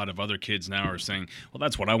think a lot of other kids now are saying, well,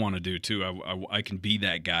 that's what I want to do too. I can be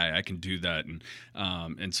that guy. I can do that.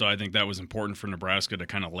 And so I think that was important for Nebraska to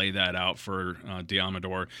kind of lay that out for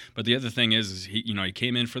Diamador. But the other thing is he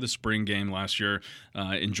came in for the spring game last year,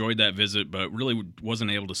 enjoyed that visit, but really wasn't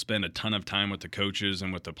able to spend a ton of time with the coaches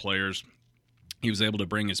and with the players. He was able to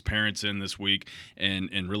bring his parents in this week and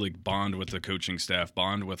really bond with the coaching staff,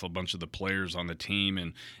 bond with a bunch of the players on the team,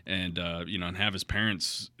 and have his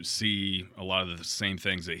parents see a lot of the same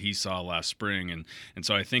things that he saw last spring. And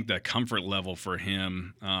so I think that comfort level for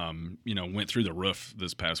him, went through the roof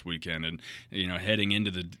this past weekend. And heading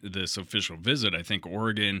into this official visit, I think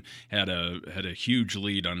Oregon had a huge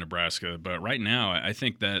lead on Nebraska. But right now, I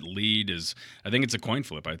think that lead it's a coin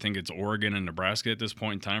flip. I think it's Oregon and Nebraska at this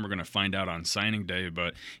point in time. We're going to find out on signing day,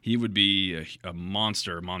 but he would be a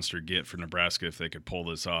monster get for Nebraska if they could pull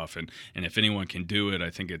this off. And if anyone can do it, I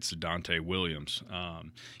think it's Dante Williams.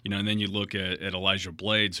 And then you look at Elijah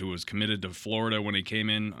Blades, who was committed to Florida when he came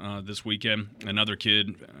in this weekend. Another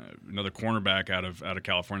kid another cornerback out of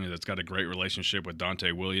California that's got a great relationship with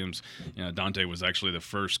Dante Williams. Dante was actually the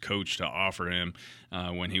first coach to offer him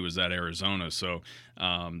when he was at Arizona. So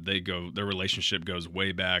their relationship goes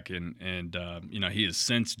way back, and he has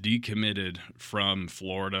since decommitted from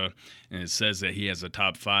Florida, and it says that he has a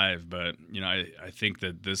top 5. But I think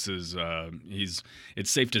that this is it's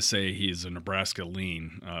safe to say he's a Nebraska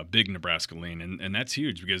lean, big Nebraska lean, and that's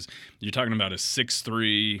huge because you're talking about a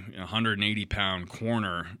 6'3", 180-pound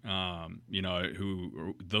corner.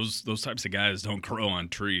 Who those types of guys don't grow on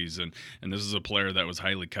trees, and this is a player that was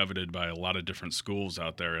highly coveted by a lot of different schools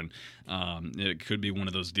out there, and it could be one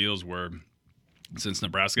of those deals where, since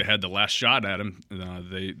Nebraska had the last shot at him,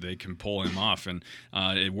 they can pull him off. And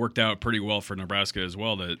it worked out pretty well for Nebraska as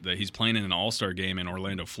well that he's playing in an all-star game in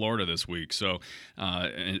Orlando, Florida this week, so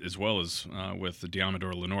as well as with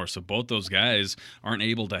Diamador Lenore. So both those guys aren't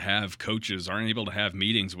able to have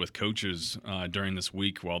meetings with coaches during this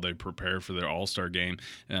week while they prepare for their all-star game,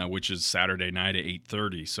 which is Saturday night at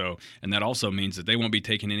 8:30. So, and that also means that they won't be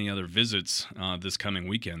taking any other visits this coming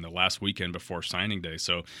weekend, the last weekend before signing day.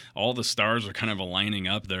 So all the stars are kind of lining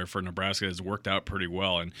up there for Nebraska. Has worked out pretty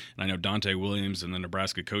well, and I know Dante Williams and the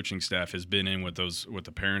Nebraska coaching staff has been in with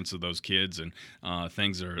the parents of those kids, and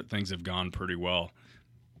things have gone pretty well.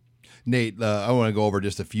 Nate, I want to go over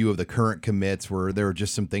just a few of the current commits where there were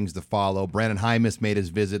just some things to follow. Brandon Hymas made his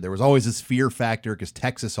visit. There was always this fear factor because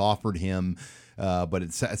Texas offered him, but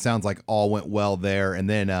it sounds like all went well there. And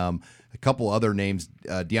then a couple other names,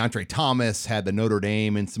 DeAndre Thomas had the Notre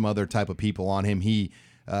Dame and some other type of people on him. He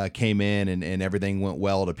came in and everything went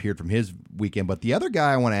well, it appeared, from his weekend. But the other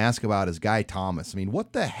guy I want to ask about is Guy Thomas. I mean,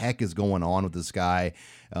 what the heck is going on with this guy?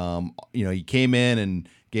 He came in and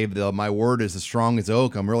gave my word is as strong as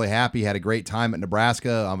oak. I'm really happy. Had a great time at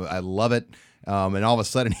Nebraska. I love it. And all of a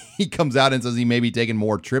sudden he comes out and says he may be taking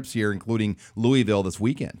more trips here, including Louisville this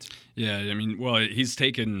weekend. Yeah, I mean, well, he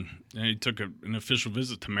took an official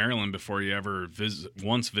visit to Maryland before he ever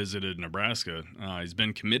once visited Nebraska. He's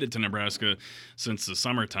been committed to Nebraska since the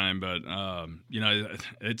summertime, but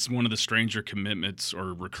it's one of the stranger commitments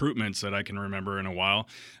or recruitments that I can remember in a while.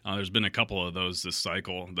 There's been a couple of those this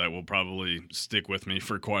cycle that will probably stick with me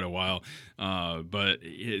for quite a while, but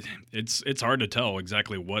it's hard to tell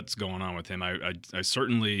exactly what's going on with him. I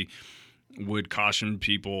certainly would caution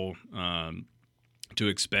people to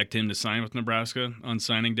expect him to sign with Nebraska on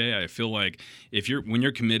signing day. I feel like when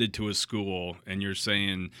you're committed to a school and you're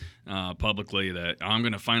saying publicly that I'm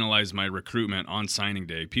going to finalize my recruitment on signing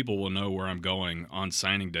day, people will know where I'm going on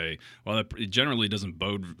signing day. Well, it generally doesn't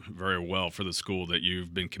bode very well for the school that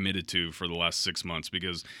you've been committed to for the last 6 months,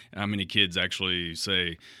 because how many kids actually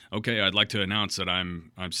say, okay, I'd like to announce that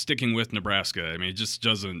I'm sticking with Nebraska. I mean, it just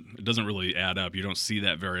doesn't really add up. You don't see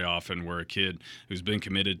that very often where a kid who's been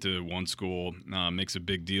committed to one school makes a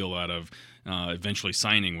big deal out of eventually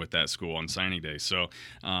signing with that school on signing day. So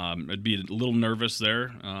I'd be a little nervous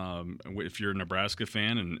there if you're a Nebraska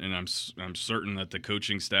fan, and I'm certain that the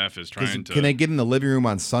coaching staff is trying to. Can they get in the living room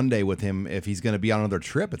on Sunday with him if he's going to be on another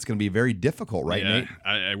trip? It's going to be very difficult, right, Nate?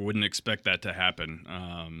 I wouldn't expect that to happen.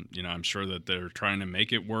 I'm sure that they're trying to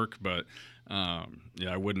make it work, but I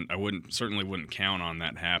certainly wouldn't count on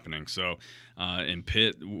that happening. So, and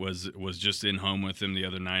Pitt was just in home with him the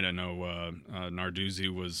other night. I know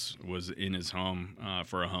Narduzzi was in his home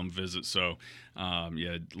for a home visit. So,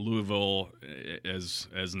 Louisville,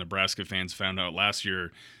 as Nebraska fans found out last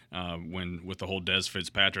year, when with the whole Des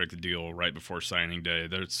Fitzpatrick deal right before signing day,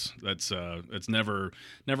 that's never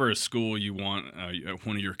a school you want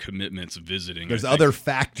one of your commitments visiting. There's other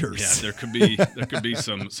factors. Yeah, there could be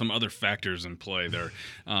some other factors in play there.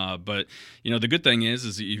 But the good thing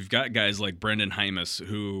is you've got guys like Brendan Hymas,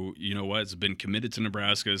 who has been committed to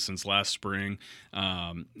Nebraska since last spring,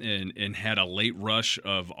 and had a late rush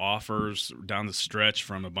of offers down the stretch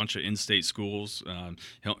from a bunch of in-state schools.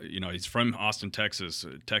 He's from Austin, Texas.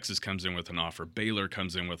 Texas comes in with an offer. Baylor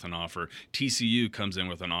comes in with an offer. TCU comes in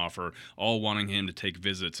with an offer, all wanting him to take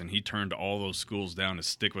visits, and he turned all those schools down to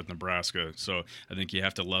stick with Nebraska. So I think you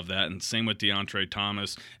have to love that. And same with DeAndre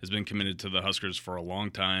Thomas, has been committed to the Huskers for a long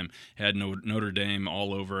time, had Notre Dame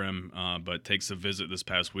all over him, but takes a visit this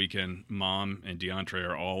past weekend. Mom and DeAndre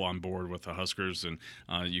are all on board with the Huskers, and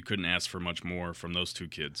you couldn't ask for much more from those two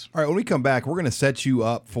kids. All right, when we come back, we're going to set you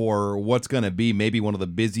up for what's going to be maybe one of the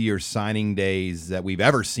busier signing days that we've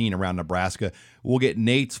ever seen around Nebraska. We'll get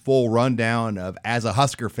Nate's full rundown of, as a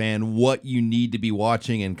Husker fan, what you need to be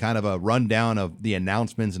watching and kind of a rundown of the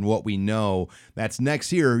announcements and what we know. That's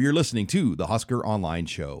next year. You're listening to the Husker Online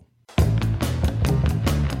Show.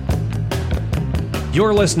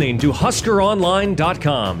 You're listening to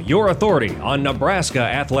HuskerOnline.com, your authority on Nebraska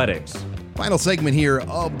athletics. Final segment here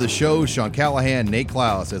of the show. Sean Callahan, Nate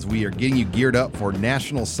Klaus, as we are getting you geared up for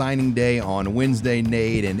National Signing Day on Wednesday,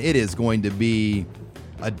 Nate, and it is going to be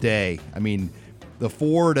a day. I mean, the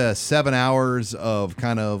 4 to 7 hours of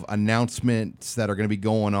kind of announcements that are going to be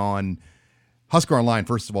going on. Husker Online,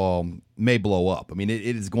 first of all, may blow up. I mean, it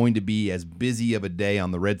is going to be as busy of a day on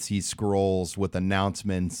the Red Sea Scrolls with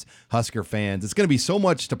announcements, Husker fans. It's going to be so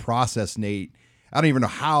much to process, Nate. I don't even know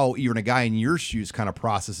how even a guy in your shoes kind of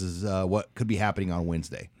processes what could be happening on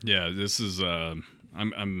Wednesday. Yeah, this is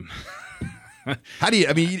I'm How do you?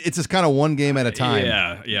 I mean, it's just kind of one game at a time.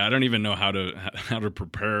 Yeah. I don't even know how to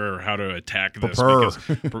prepare or how to attack this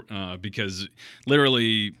because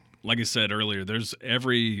literally, like I said earlier, there's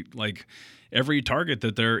every target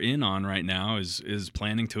that they're in on right now is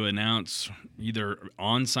planning to announce either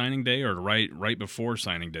on signing day or right before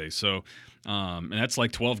signing day. So, and that's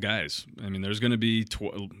like 12 guys. I mean, there's going to be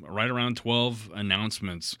right around 12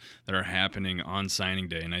 announcements that are happening on signing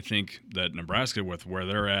day. And I think that Nebraska, with where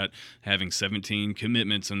they're at, having 17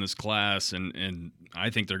 commitments in this class, and I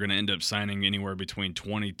think they're going to end up signing anywhere between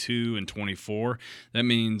 22 and 24. That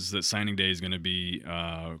means that signing day is going to be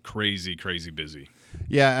crazy busy.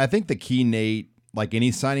 Yeah, I think the key, Nate, like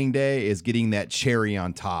any signing day, is getting that cherry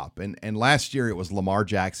on top. And last year it was Lamar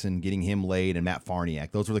Jackson, getting him laid, and Matt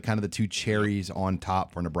Farniak. Those were the kind of the two cherries on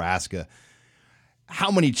top for Nebraska.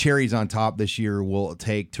 How many cherries on top this year will it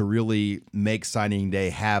take to really make signing day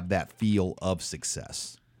have that feel of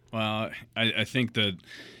success? Well, I think that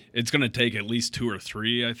it's going to take at least 2 or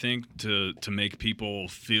 3, I think, to make people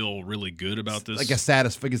feel really good about this. Like a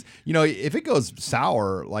satisfaction. Because, if it goes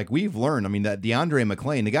sour, like we've learned, I mean, that DeAndre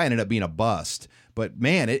McClain, the guy ended up being a bust. But,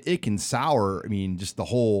 man, it can sour, I mean, just the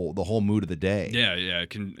whole mood of the day. Yeah, it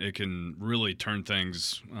can really turn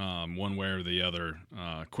things one way or the other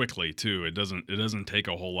quickly, too. It doesn't take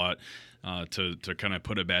a whole lot to kind of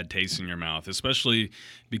put a bad taste in your mouth, especially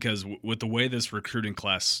because with the way this recruiting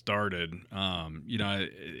class started,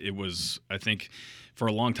 it was, I think, for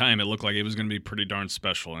a long time, it looked like it was going to be pretty darn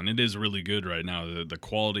special, and it is really good right now. The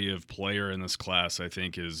quality of player in this class, I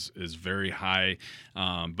think, is very high,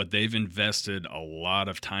 but they've invested a lot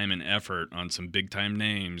of time and effort on some big-time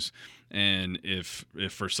names. And if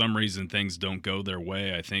for some reason things don't go their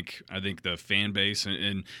way, I think the fan base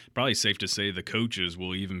and probably safe to say the coaches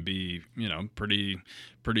will even be pretty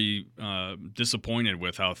disappointed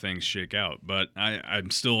with how things shake out. But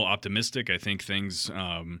I'm still optimistic. I think things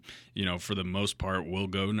for the most part will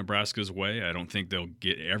go Nebraska's way. I don't think they'll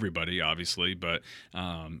get everybody, obviously, but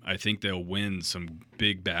I think they'll win some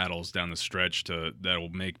big battles down the stretch that will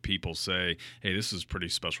make people say, hey, this is a pretty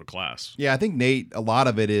special class. Yeah, I think, Nate, a lot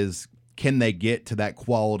of it is, can they get to that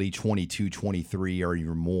quality 22, 23, or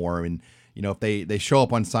even more? I mean, if they show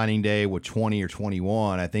up on signing day with 20 or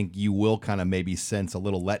 21, I think you will kind of maybe sense a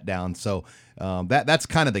little letdown. So that's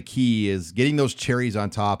kind of the key, is getting those cherries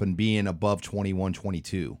on top and being above 21,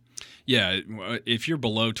 22. Yeah, if you're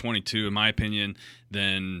below 22, in my opinion,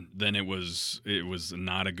 then it was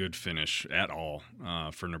not a good finish at all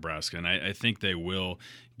for Nebraska, and I think they will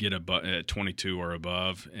get at 22 or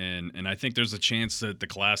above, and I think there's a chance that the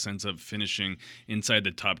class ends up finishing inside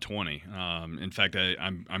the top 20. In fact,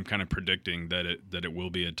 I'm kind of predicting that it will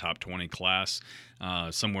be a top 20 class,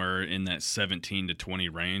 somewhere in that 17 to 20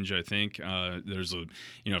 range. I think there's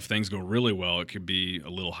if things go really well, it could be a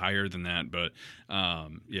little higher than that, but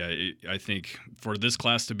I think for this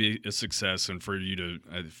class to be a success and for you to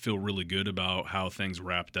feel really good about how things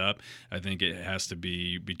wrapped up, I think it has to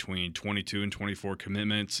be between 22 and 24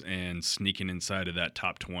 commitments and sneaking inside of that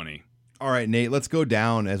top 20. All right, Nate, let's go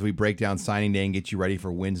down as we break down signing day and get you ready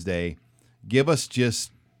for Wednesday. Give us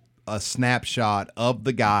just a snapshot of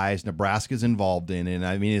the guys Nebraska's involved in, and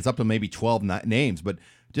I mean, it's up to maybe 12 names, but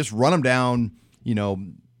just run them down,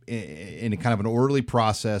 in a kind of an orderly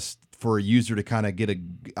process for a user to kind of get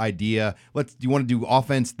an idea. Do you want to do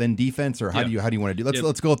offense then defense, or how do you want to do?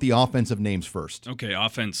 Let's go with the offensive names first. Okay,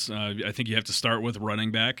 offense. I think you have to start with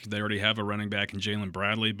running back. They already have a running back in Jalen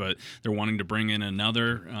Bradley, but they're wanting to bring in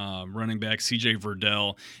another running back. CJ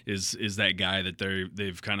Verdell is that guy that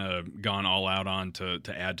they've kind of gone all out on to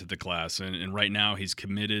add to the class, and right now he's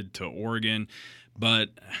committed to Oregon. But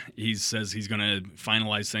he says he's going to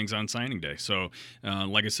finalize things on signing day. So,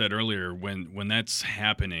 like I said earlier, when that's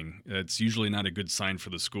happening, it's usually not a good sign for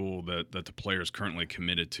the school that the player is currently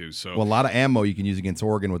committed to. So, a lot of ammo you can use against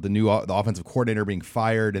Oregon with the offensive coordinator being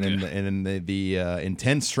fired, and then the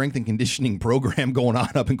intense strength and conditioning program going on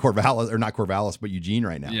up in Corvallis, or not Corvallis, but Eugene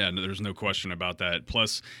right now. Yeah, there's no question about that.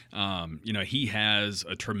 Plus, he has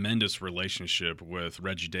a tremendous relationship with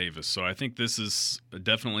Reggie Davis. So I think this is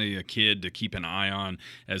definitely a kid to keep an eye high on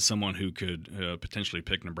as someone who could potentially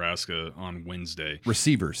pick Nebraska on Wednesday.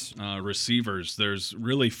 Receivers. Receivers. There's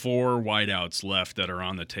really 4 wideouts left that are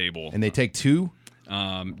on the table. And they take 2?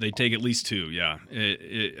 They take at least 2, yeah.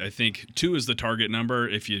 I think 2 is the target number.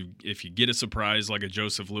 If you get a surprise like a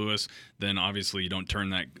Joseph Lewis, then obviously you don't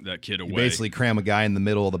turn that kid away. You basically cram a guy in the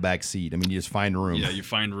middle of the back seat. I mean, you just find room. Yeah, you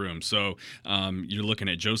find room. So you're looking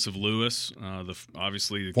at Joseph Lewis,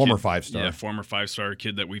 obviously the former kid, 5-star. Yeah, former 5-star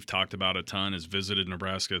kid that we've talked about a ton, has visited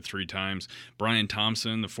Nebraska 3 times. Brian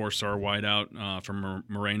Thompson, the 4-star wideout from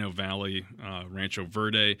Moreno Valley, Rancho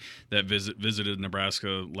Verde, that visited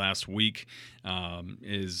Nebraska last week.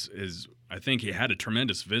 Is I think he had a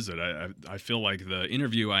tremendous visit. I feel like the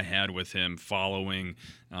interview I had with him following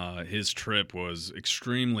his trip was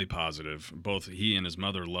extremely positive. Both he and his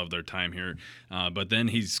mother loved their time here. But then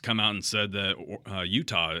he's come out and said that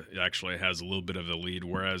Utah actually has a little bit of a lead,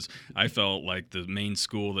 whereas I felt like the main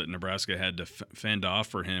school that Nebraska had to fend off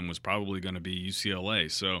for him was probably going to be UCLA.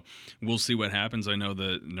 So we'll see what happens. I know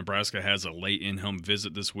that Nebraska has a late in-home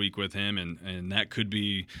visit this week with him, and that could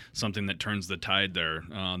be something that turns the tide there.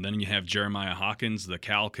 Then you have Jeremiah Hawkins, the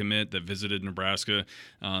Cal commit that visited Nebraska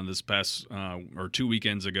this past or 2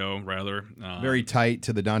 weekends ago, rather. Very tight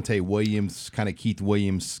to the Dante Williams, kind of Keith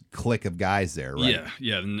Williams clique of guys there, right?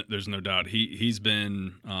 Yeah. There's no doubt. He's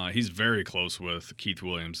been he's very close with Keith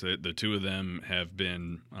Williams. The two of them have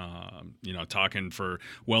been talking for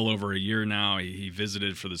well over a year now. He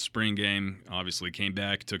visited for the spring game. Obviously, came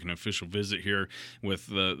back, took an official visit here. With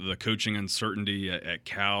the coaching uncertainty at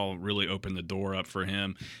Cal, really opened the door up for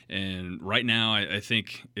him. And right now, I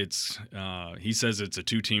think it's he says it's a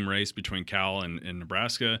 2-team race between Cal and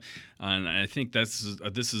Nebraska, and I think this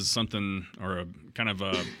is something, or a kind of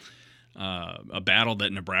a battle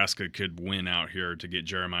that Nebraska could win out here to get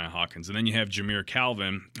Jeremiah Hawkins. And then you have Jameer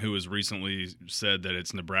Calvin, who has recently said that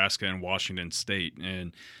it's Nebraska and Washington State.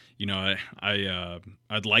 And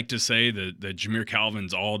I'd like to say that Jameer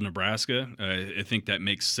Calvin's all Nebraska. I think that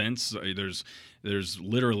makes sense. There's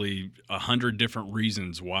literally 100 different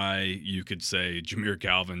reasons why you could say Jameer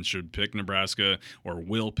Calvin should pick Nebraska or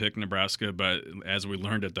will pick Nebraska. But as we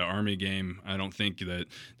learned at the Army game, I don't think that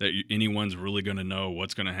anyone's really going to know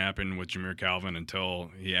what's going to happen with Jameer Calvin until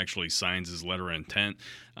he actually signs his letter of intent.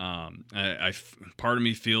 Part of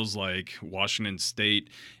me feels like Washington State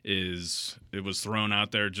it was thrown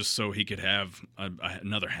out there just so he could have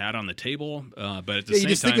another hat on the table. But at the same time, you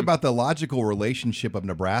just think about the logical relationship of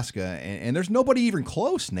Nebraska, and there's nobody even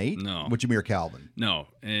close, Nate. No. With Jameer Calvin. No,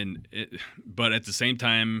 but at the same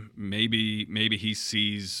time, maybe he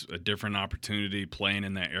sees a different opportunity playing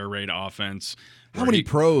in that air raid offense. How many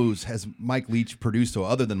pros has Mike Leach produced,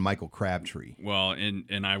 other than Michael Crabtree? Well,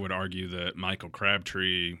 and I would argue that Michael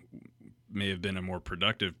Crabtree may have been a more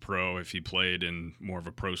productive pro if he played in more of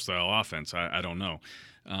a pro-style offense. I don't know.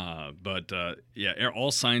 But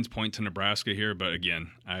all signs point to Nebraska here. But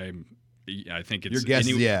again, I think it's your guess.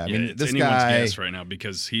 it's this anyone's guy guess right now,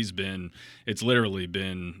 because it's literally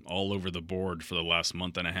been all over the board for the last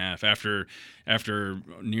month and a half. After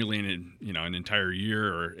nearly an entire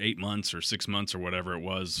year or 8 months or 6 months or whatever it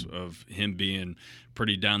was of him being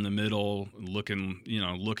pretty down the middle, looking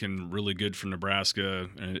really good for Nebraska,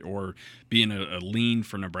 or being a lean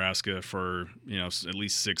for Nebraska for at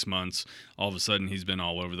least 6 months. All of a sudden, he's been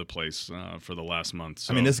all over the place for the last month.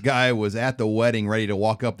 So, this guy was at the wedding, ready to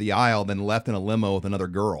walk up the aisle, then left in a limo with another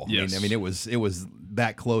girl. Yes. It was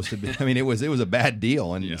that close to be. It was a bad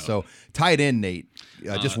deal. And so tight end, Nate.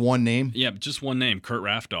 Just one name? Yeah, just one name, Kurt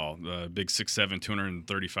Rafdahl, the big 6'7",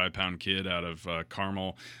 235-pound kid out of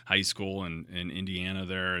Carmel High School in Indiana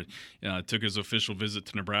there. Took his official visit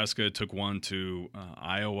to Nebraska, took one to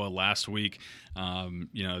Iowa last week.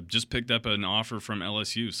 Just picked up an offer from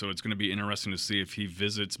LSU, so it's going to be interesting to see if he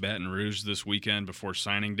visits Baton Rouge this weekend before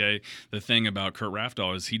signing day. The thing about Kurt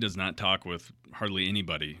Rafdahl is he does not talk with hardly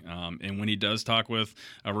anybody, and when he does talk with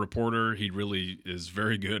a reporter, he really is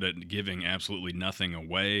very good at giving absolutely nothing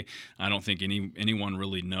away. I don't think anyone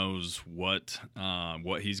really knows what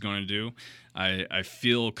he's going to do. I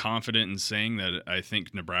feel confident in saying that I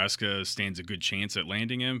think Nebraska stands a good chance at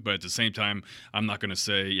landing him, but at the same time, I'm not going to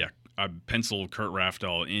say, I penciled Kurt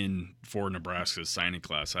Rafdahl in for Nebraska's signing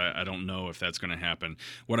class. I don't know if that's going to happen.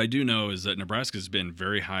 What I do know is that Nebraska's been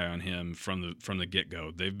very high on him from the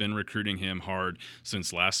get-go. They've been recruiting him hard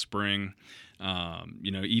since last spring.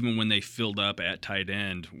 Even when they filled up at tight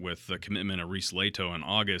end with the commitment of Reese Lato in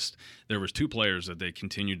August, there was 2 players that they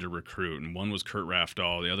continued to recruit, and one was Kurt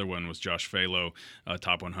Rafdahl. The other one was Josh Falo,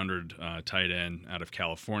 top 100 tight end out of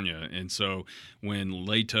California. And so when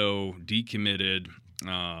Lato decommitted,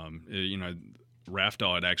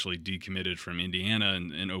 Rafdahl had actually decommitted from Indiana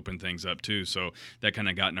and opened things up too. So that kind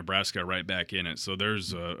of got Nebraska right back in it. So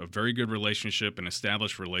there's a very good relationship, an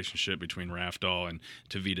established relationship between Rafdahl and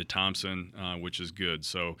Tavita Thompson, which is good.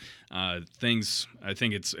 So I think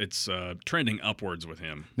it's trending upwards with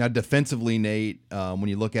him. Now, defensively, Nate, when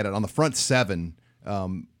you look at it on the front seven,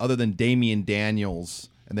 other than Damian Daniels,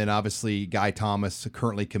 and then obviously Guy Thomas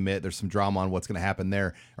currently commit. There's some drama on what's going to happen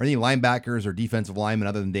there. Are any linebackers or defensive linemen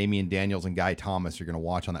other than Damian Daniels and Guy Thomas you're going to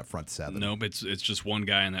watch on that front seven? Nope, it's just one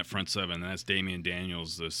guy in that front seven, and that's Damian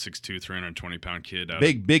Daniels, the 6'2", 320-pound kid.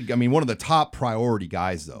 Big. I mean, one of the top priority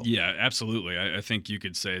guys, though. Yeah, absolutely. I think you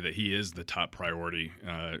could say that he is the top priority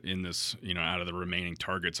in this, out of the remaining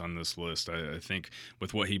targets on this list. I think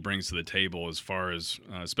with what he brings to the table as far as,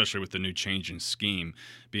 especially with the new change in scheme,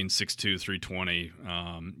 being 6'2", 320,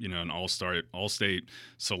 an all-state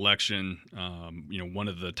selection, one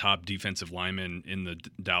of the top defensive linemen in the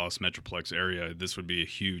Dallas Metroplex area, this would be a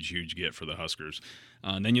huge get for the Huskers.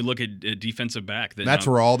 And then you look at defensive back. That's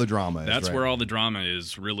where all the drama is. That's right? Where all the drama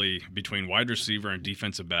is, really, between wide receiver and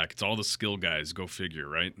defensive back. It's all the skill guys, go figure,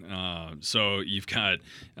 right? So you've got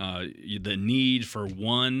the need for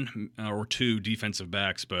one or two defensive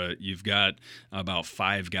backs, but you've got about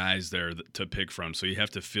 5 guys there to pick from. So you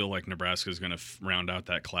have to feel like Nebraska is going to round out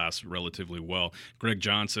that class relatively well. Greg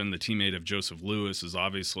Johnson, the teammate of Joseph Lewis, is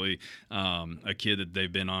obviously a kid that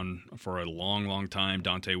they've been on for a long time.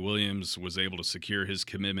 Dante Williams was able to secure his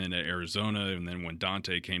commitment at Arizona, and then when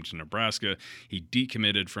Dante came to Nebraska, he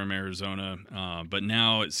decommitted from Arizona. But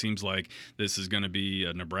now it seems like this is going to be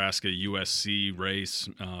a Nebraska-USC race,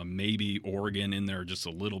 maybe Oregon in there just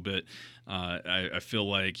a little bit. I feel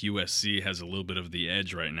like USC has a little bit of the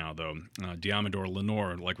edge right now, though. Diamador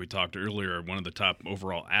Lenore, like we talked earlier, one of the top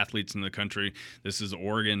overall athletes in the country. This is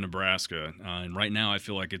Oregon, Nebraska. And right now I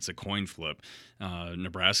feel like it's a coin flip.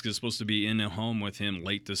 Nebraska is supposed to be in a home with him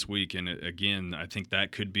late this week. And again, I think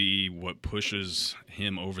that could be what pushes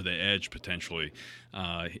him over the edge potentially.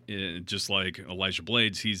 Just like Elijah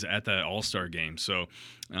Blades, he's at that All-Star game. So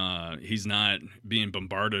he's not being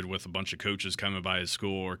bombarded with a bunch of coaches coming by his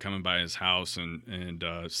school or coming by his house and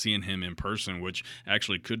seeing him in person, which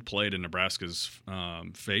actually could play to Nebraska's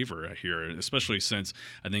favor here, especially since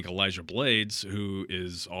I think Elijah Blades, who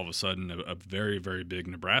is all of a sudden a very, very big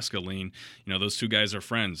Nebraska lean, those two guys are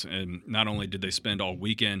friends. And not only did they spend all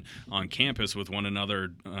weekend on campus with one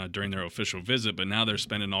another during their official visit, but now they're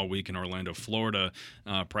spending all week in Orlando, Florida,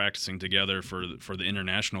 practicing together for the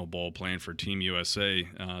International Bowl, playing for Team USA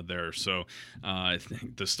there. So I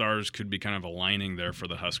think the stars could be kind of aligning there for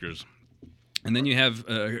the Huskers. And then you have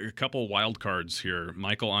a couple wild cards here.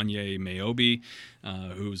 Michael Onye-Maobi,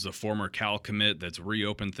 who's the former Cal commit that's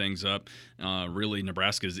reopened things up. Really,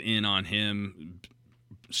 Nebraska's in on him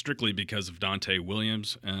strictly because of Dante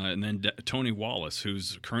Williams. And then Tony Wallace,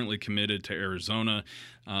 who's currently committed to Arizona,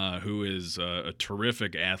 who is a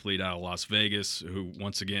terrific athlete out of Las Vegas, who,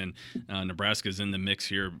 once again, Nebraska's in the mix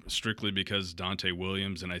here strictly because Dante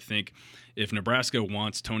Williams. And I think if Nebraska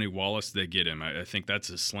wants Tony Wallace, they get him. I think that's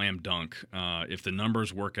a slam dunk. If the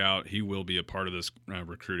numbers work out, he will be a part of this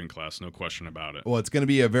recruiting class, no question about it. Well, it's going to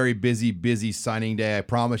be a very busy signing day. I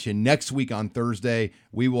promise you, next week on Thursday,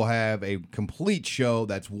 we will have a complete show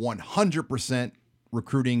that's 100%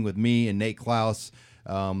 recruiting with me and Nate Klaus.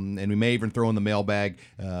 And we may even throw in the mailbag.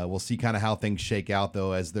 We'll see kind of how things shake out,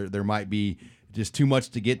 though, as there might be just too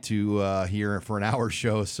much to get to here for an hour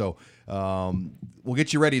show. So we'll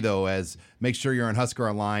get you ready, though, as make sure you're on Husker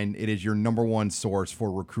Online. It is your number one source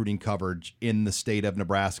for recruiting coverage in the state of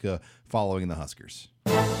Nebraska following the Huskers.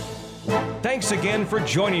 Thanks again for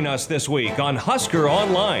joining us this week on Husker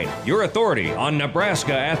Online, your authority on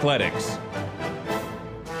Nebraska athletics.